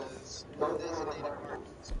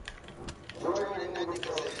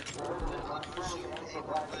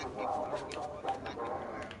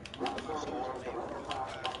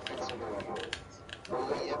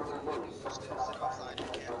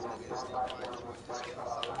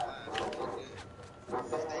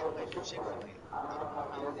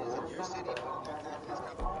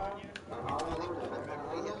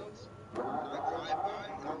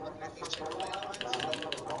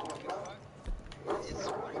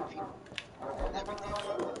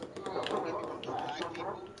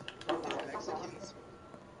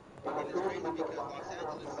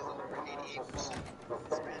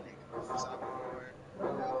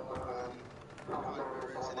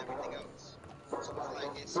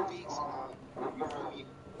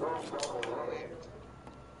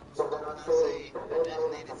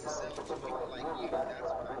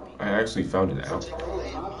 I actually found it out.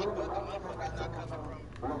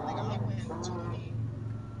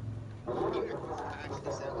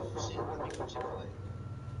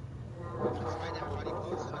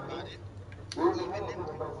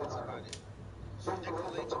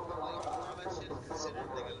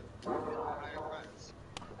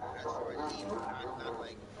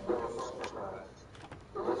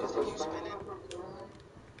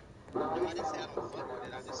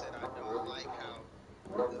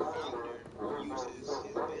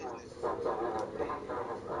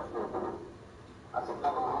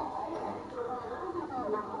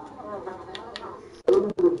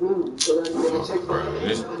 Bro,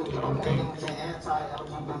 this damn thing.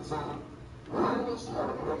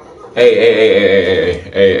 Hey.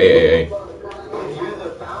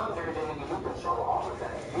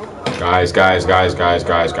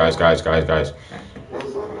 Guys.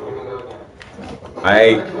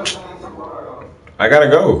 I gotta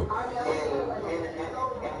go.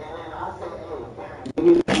 Oh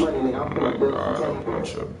my god, a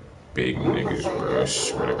bunch of big niggas, bro. I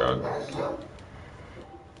swear to God.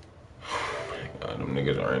 God, them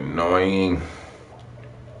niggas are annoying.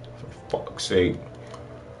 For fuck's sake.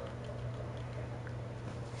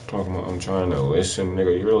 Talking about I'm trying to listen,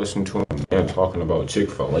 nigga. You're listening to a man talking about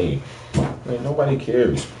Chick-fil-A. Man, nobody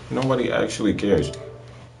cares. Nobody actually cares.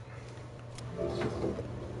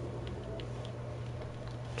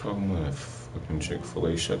 Talking about a fucking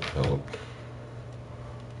Chick-fil-A. Shut the hell up.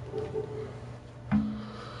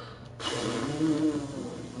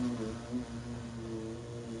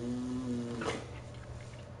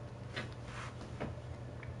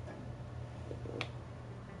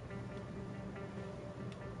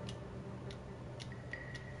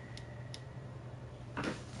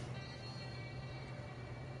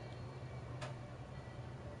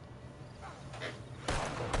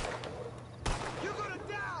 You're gonna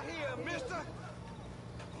die here, mister!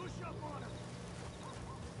 Push up on him!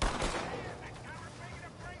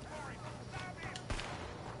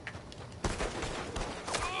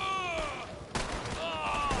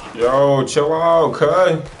 Yo, chill out, cuz.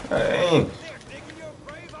 Dang. They're digging your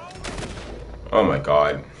grave already. Oh my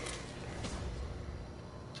god.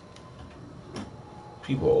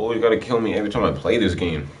 People always gotta kill me every time I play this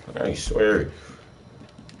game. I swear.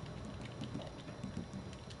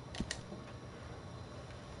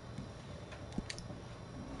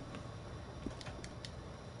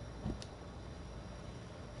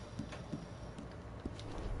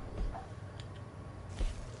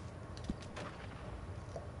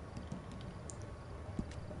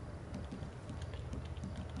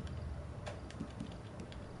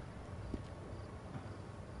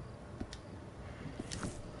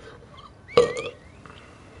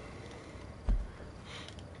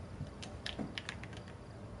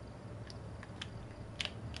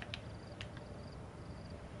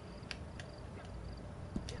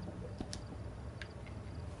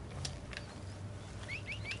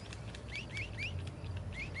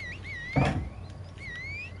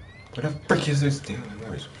 What the frick is this damn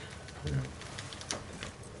noise?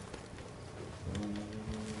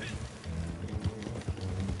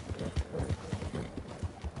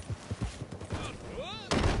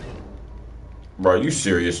 Bro, are you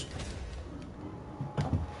serious?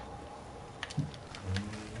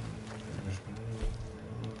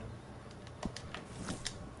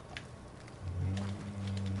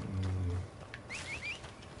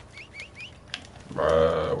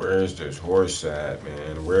 Bruh, where's this horse at,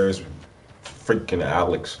 man? Where's freaking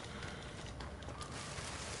Alex?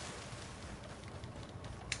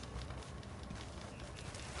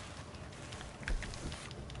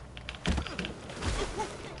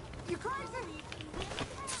 You crazy?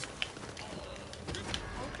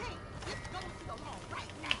 Okay, let's go to the mall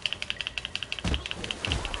right now.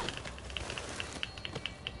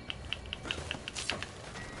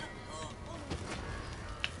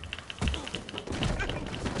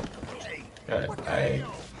 God, dang.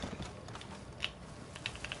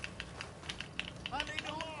 I need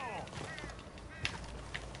the law.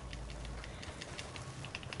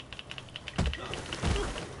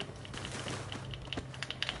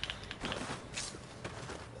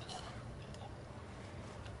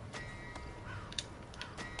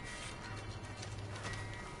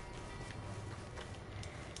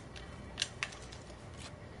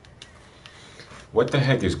 What the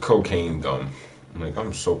heck is cocaine gum?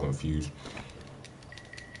 I'm so confused.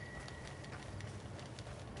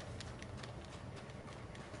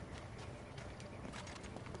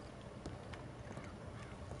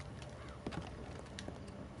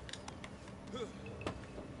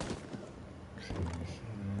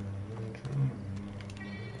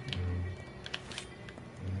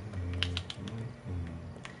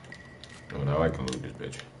 Oh, now I can loot this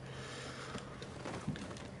bitch.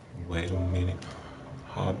 Wait a minute.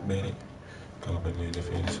 Hot minute. Coming in the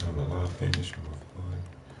finish. I'm a lot finish. I'm a fun.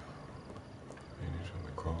 Finish on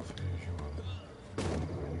the crawfish.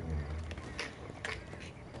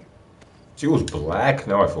 She was black?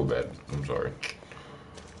 Now I feel bad. I'm sorry.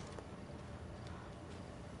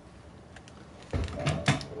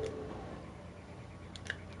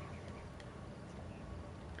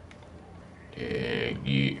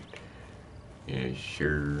 Yeah. Yeah,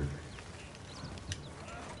 sure.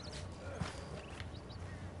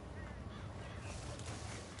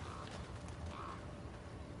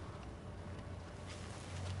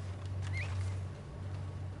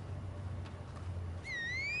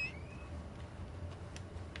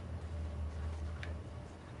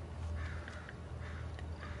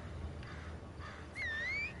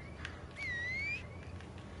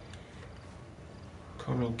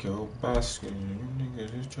 Come and go basket. You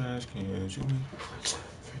niggas is trash cans. You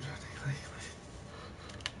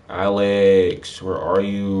Alex, where are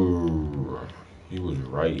you? He was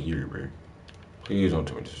right here, bro. Please don't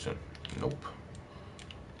tell me this is him. Nope.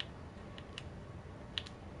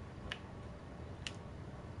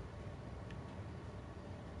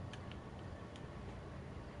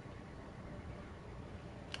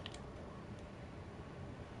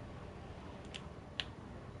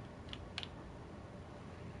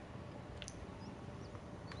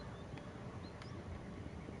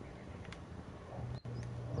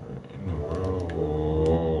 In the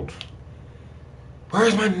world.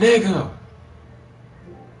 Where's my nigga?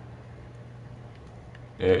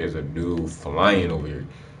 There is a dude flying over here.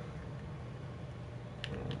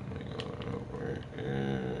 Oh my god, where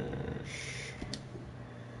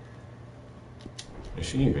is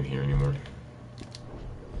she even here anymore?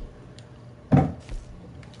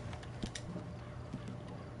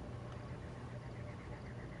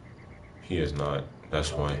 He is not.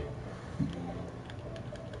 That's why.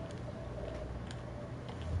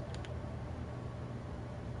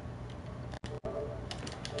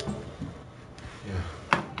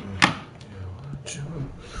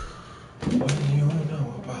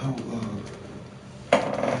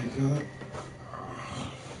 up.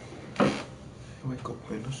 Wake up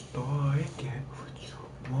when the star and get what you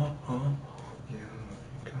want. Yeah,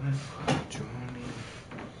 gonna join me.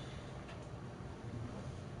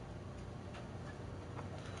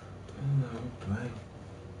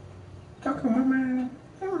 Talk my man.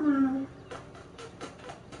 Oh man.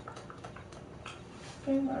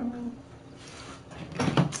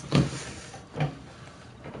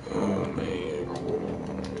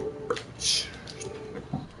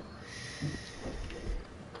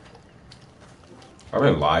 I've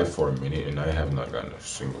been live for a minute and I have not gotten a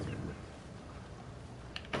single view.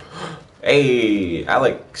 Hey,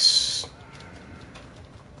 Alex.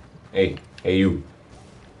 Hey you.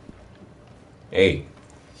 Hey,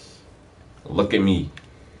 look at me.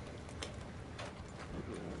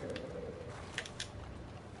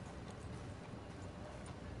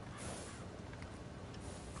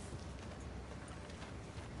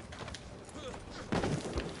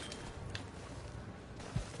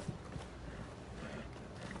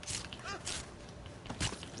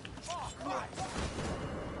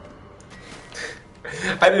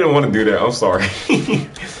 I didn't want to do that. I'm sorry.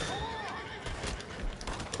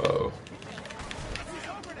 Uh-oh.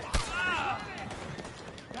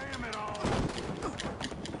 Damn it all.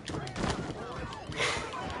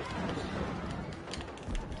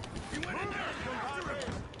 You went in there.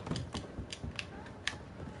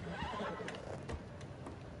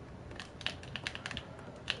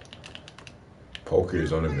 Poker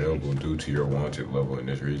is unavailable due to your wanted level in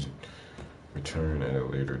this region. Return at a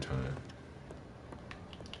later time.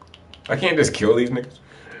 I can't just kill these niggas.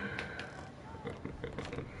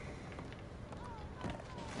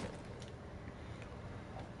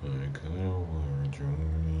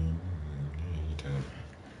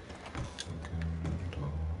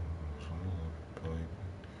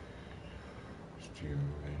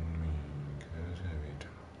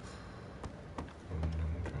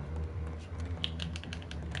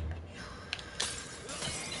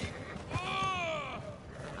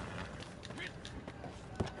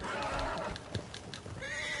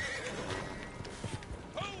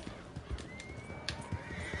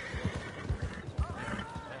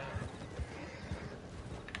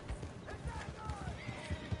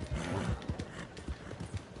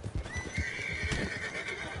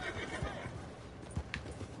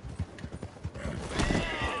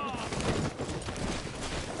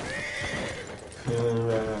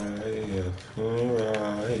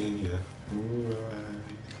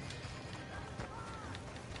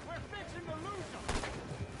 We're fixing to lose them.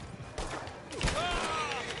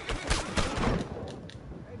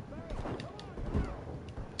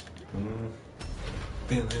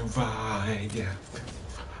 Feeling right, yeah.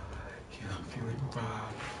 Feeling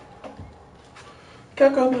right.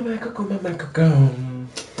 Go.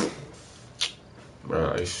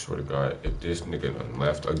 Bro, I swear to God, if this nigga done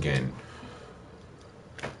left again,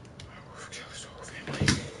 I will kill his whole family.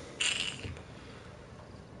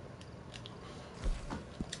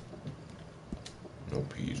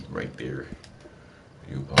 Nope, he's right there.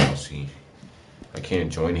 You posse. I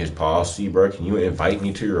can't join his posse, bro. Can you invite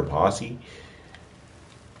me to your posse?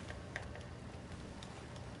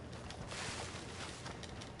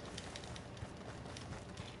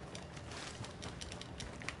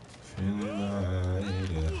 Feeling right,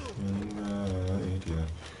 yeah. Feeling right, yeah.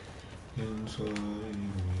 Inside me,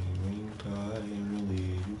 entirely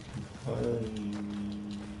you can find me.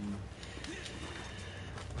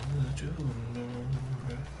 Let you know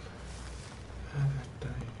everything I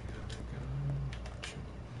got you.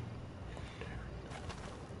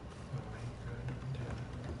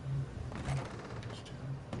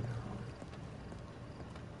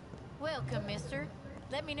 Welcome, mister.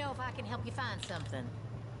 Let me know if I can help you find something.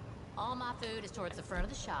 All my food is towards the front of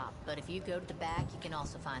the shop, but if you go to the back, you can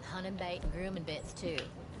also find hunting bait and grooming bits, too.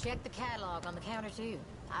 Check the catalog on the counter, too.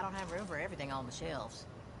 I don't have room for everything on the shelves.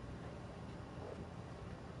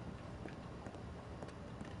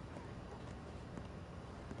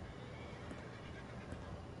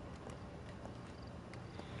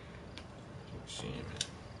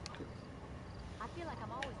 I feel like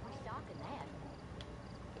I'm always restocking that.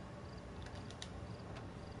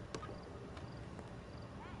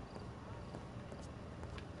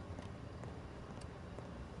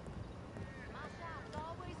 My shop's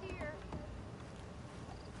always here.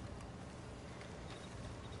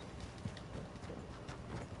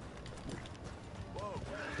 Whoa.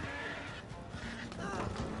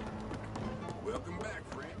 Welcome back,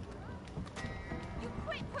 friend. You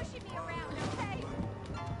quit pushing me around, okay?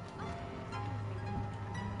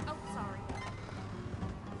 Oh, sorry.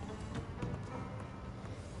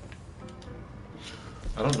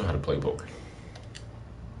 I don't know how to play poker.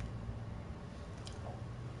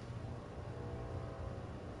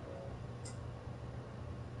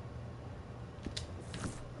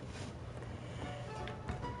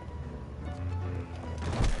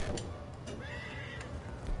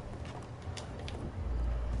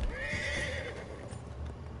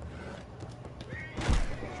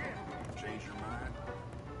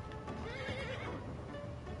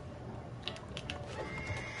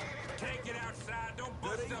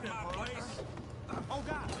 Oh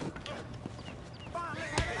God! Fine,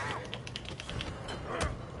 let's have it out.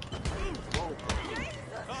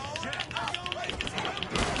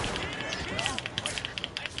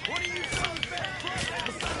 What are you so fat?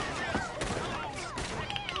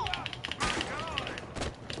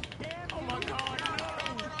 Oh my God!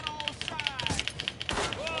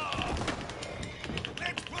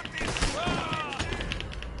 Let's put this.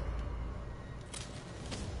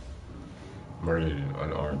 Murdered in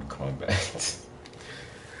unarmed combat.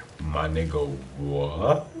 My nigga,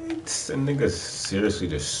 what? That nigga seriously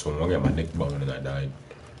just swung at my neck bone and I died.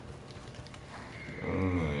 Oh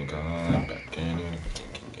my God, back in it.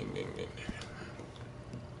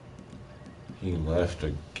 He left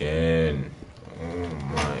again. Oh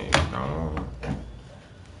my God.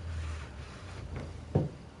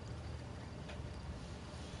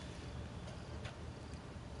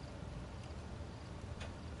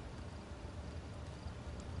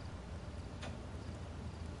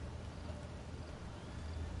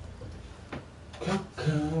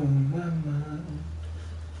 Coco, mama.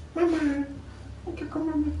 Mama. Coco,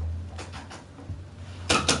 mama.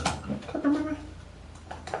 Coco, mama.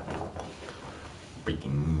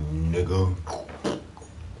 Freaking nigga.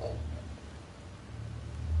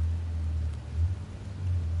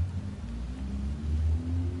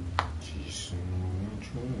 She's so much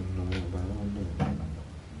about it.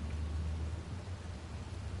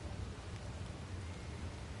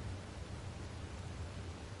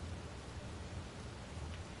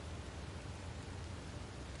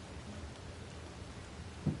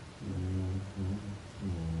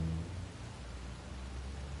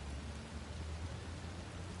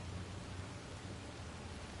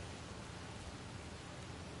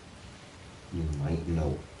 You might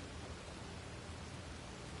know.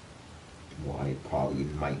 Well, I probably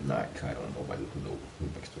might not. I don't know. I don't know who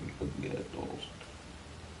next to me would be at those.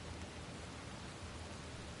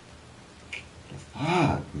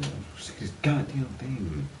 Fuck, man. I'm sick of this goddamn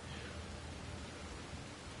thing.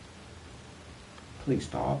 Please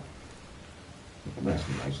stop. I'm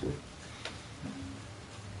asking nicely.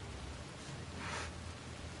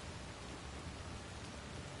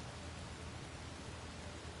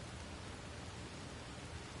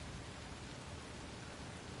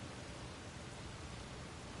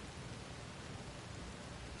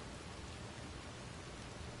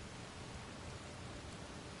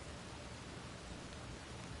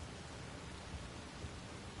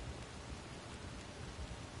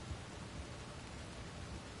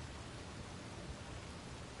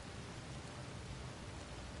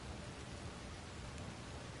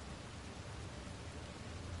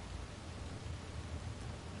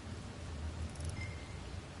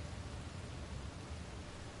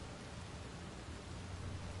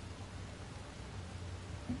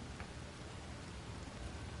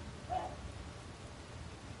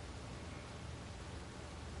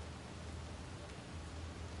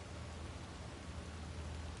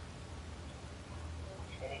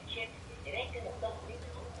 It ain't gonna fuck me.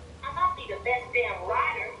 I might be the best damn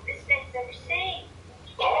rider this state's ever seen.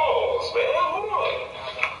 Pause, man. Hold on.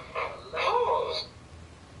 Pause.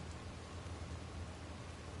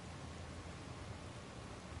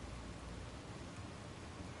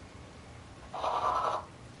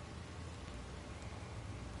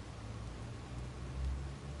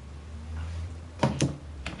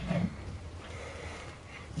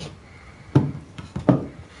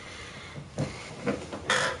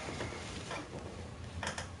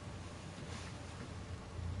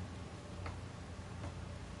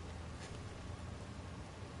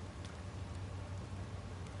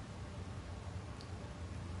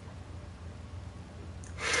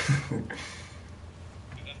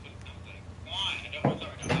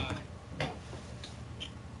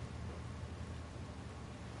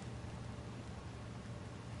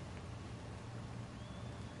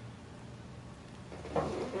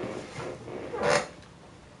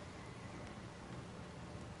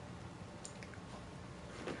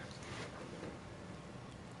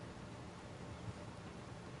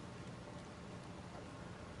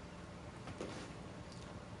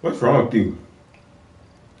 What's wrong with you?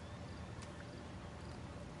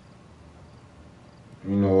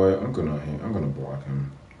 You know what? I'm gonna block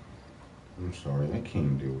him. I'm sorry, I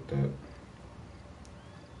can't deal with that.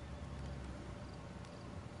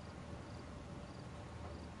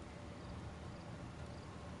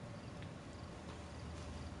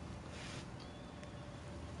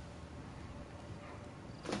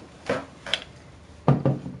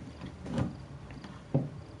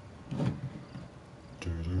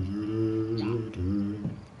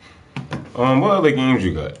 What other games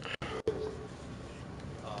you got?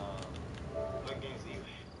 What games do you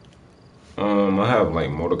have? gonna have like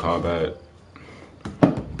Mortal Kombat,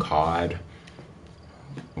 COD,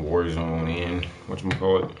 Warzone, and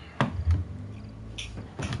whatchamacallit.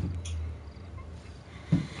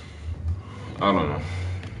 I don't know.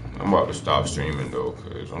 I'm about to stop streaming though,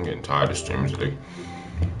 cause I'm getting tired of streaming today.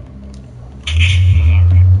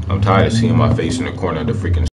 I'm tired of seeing my face in the corner of the freaking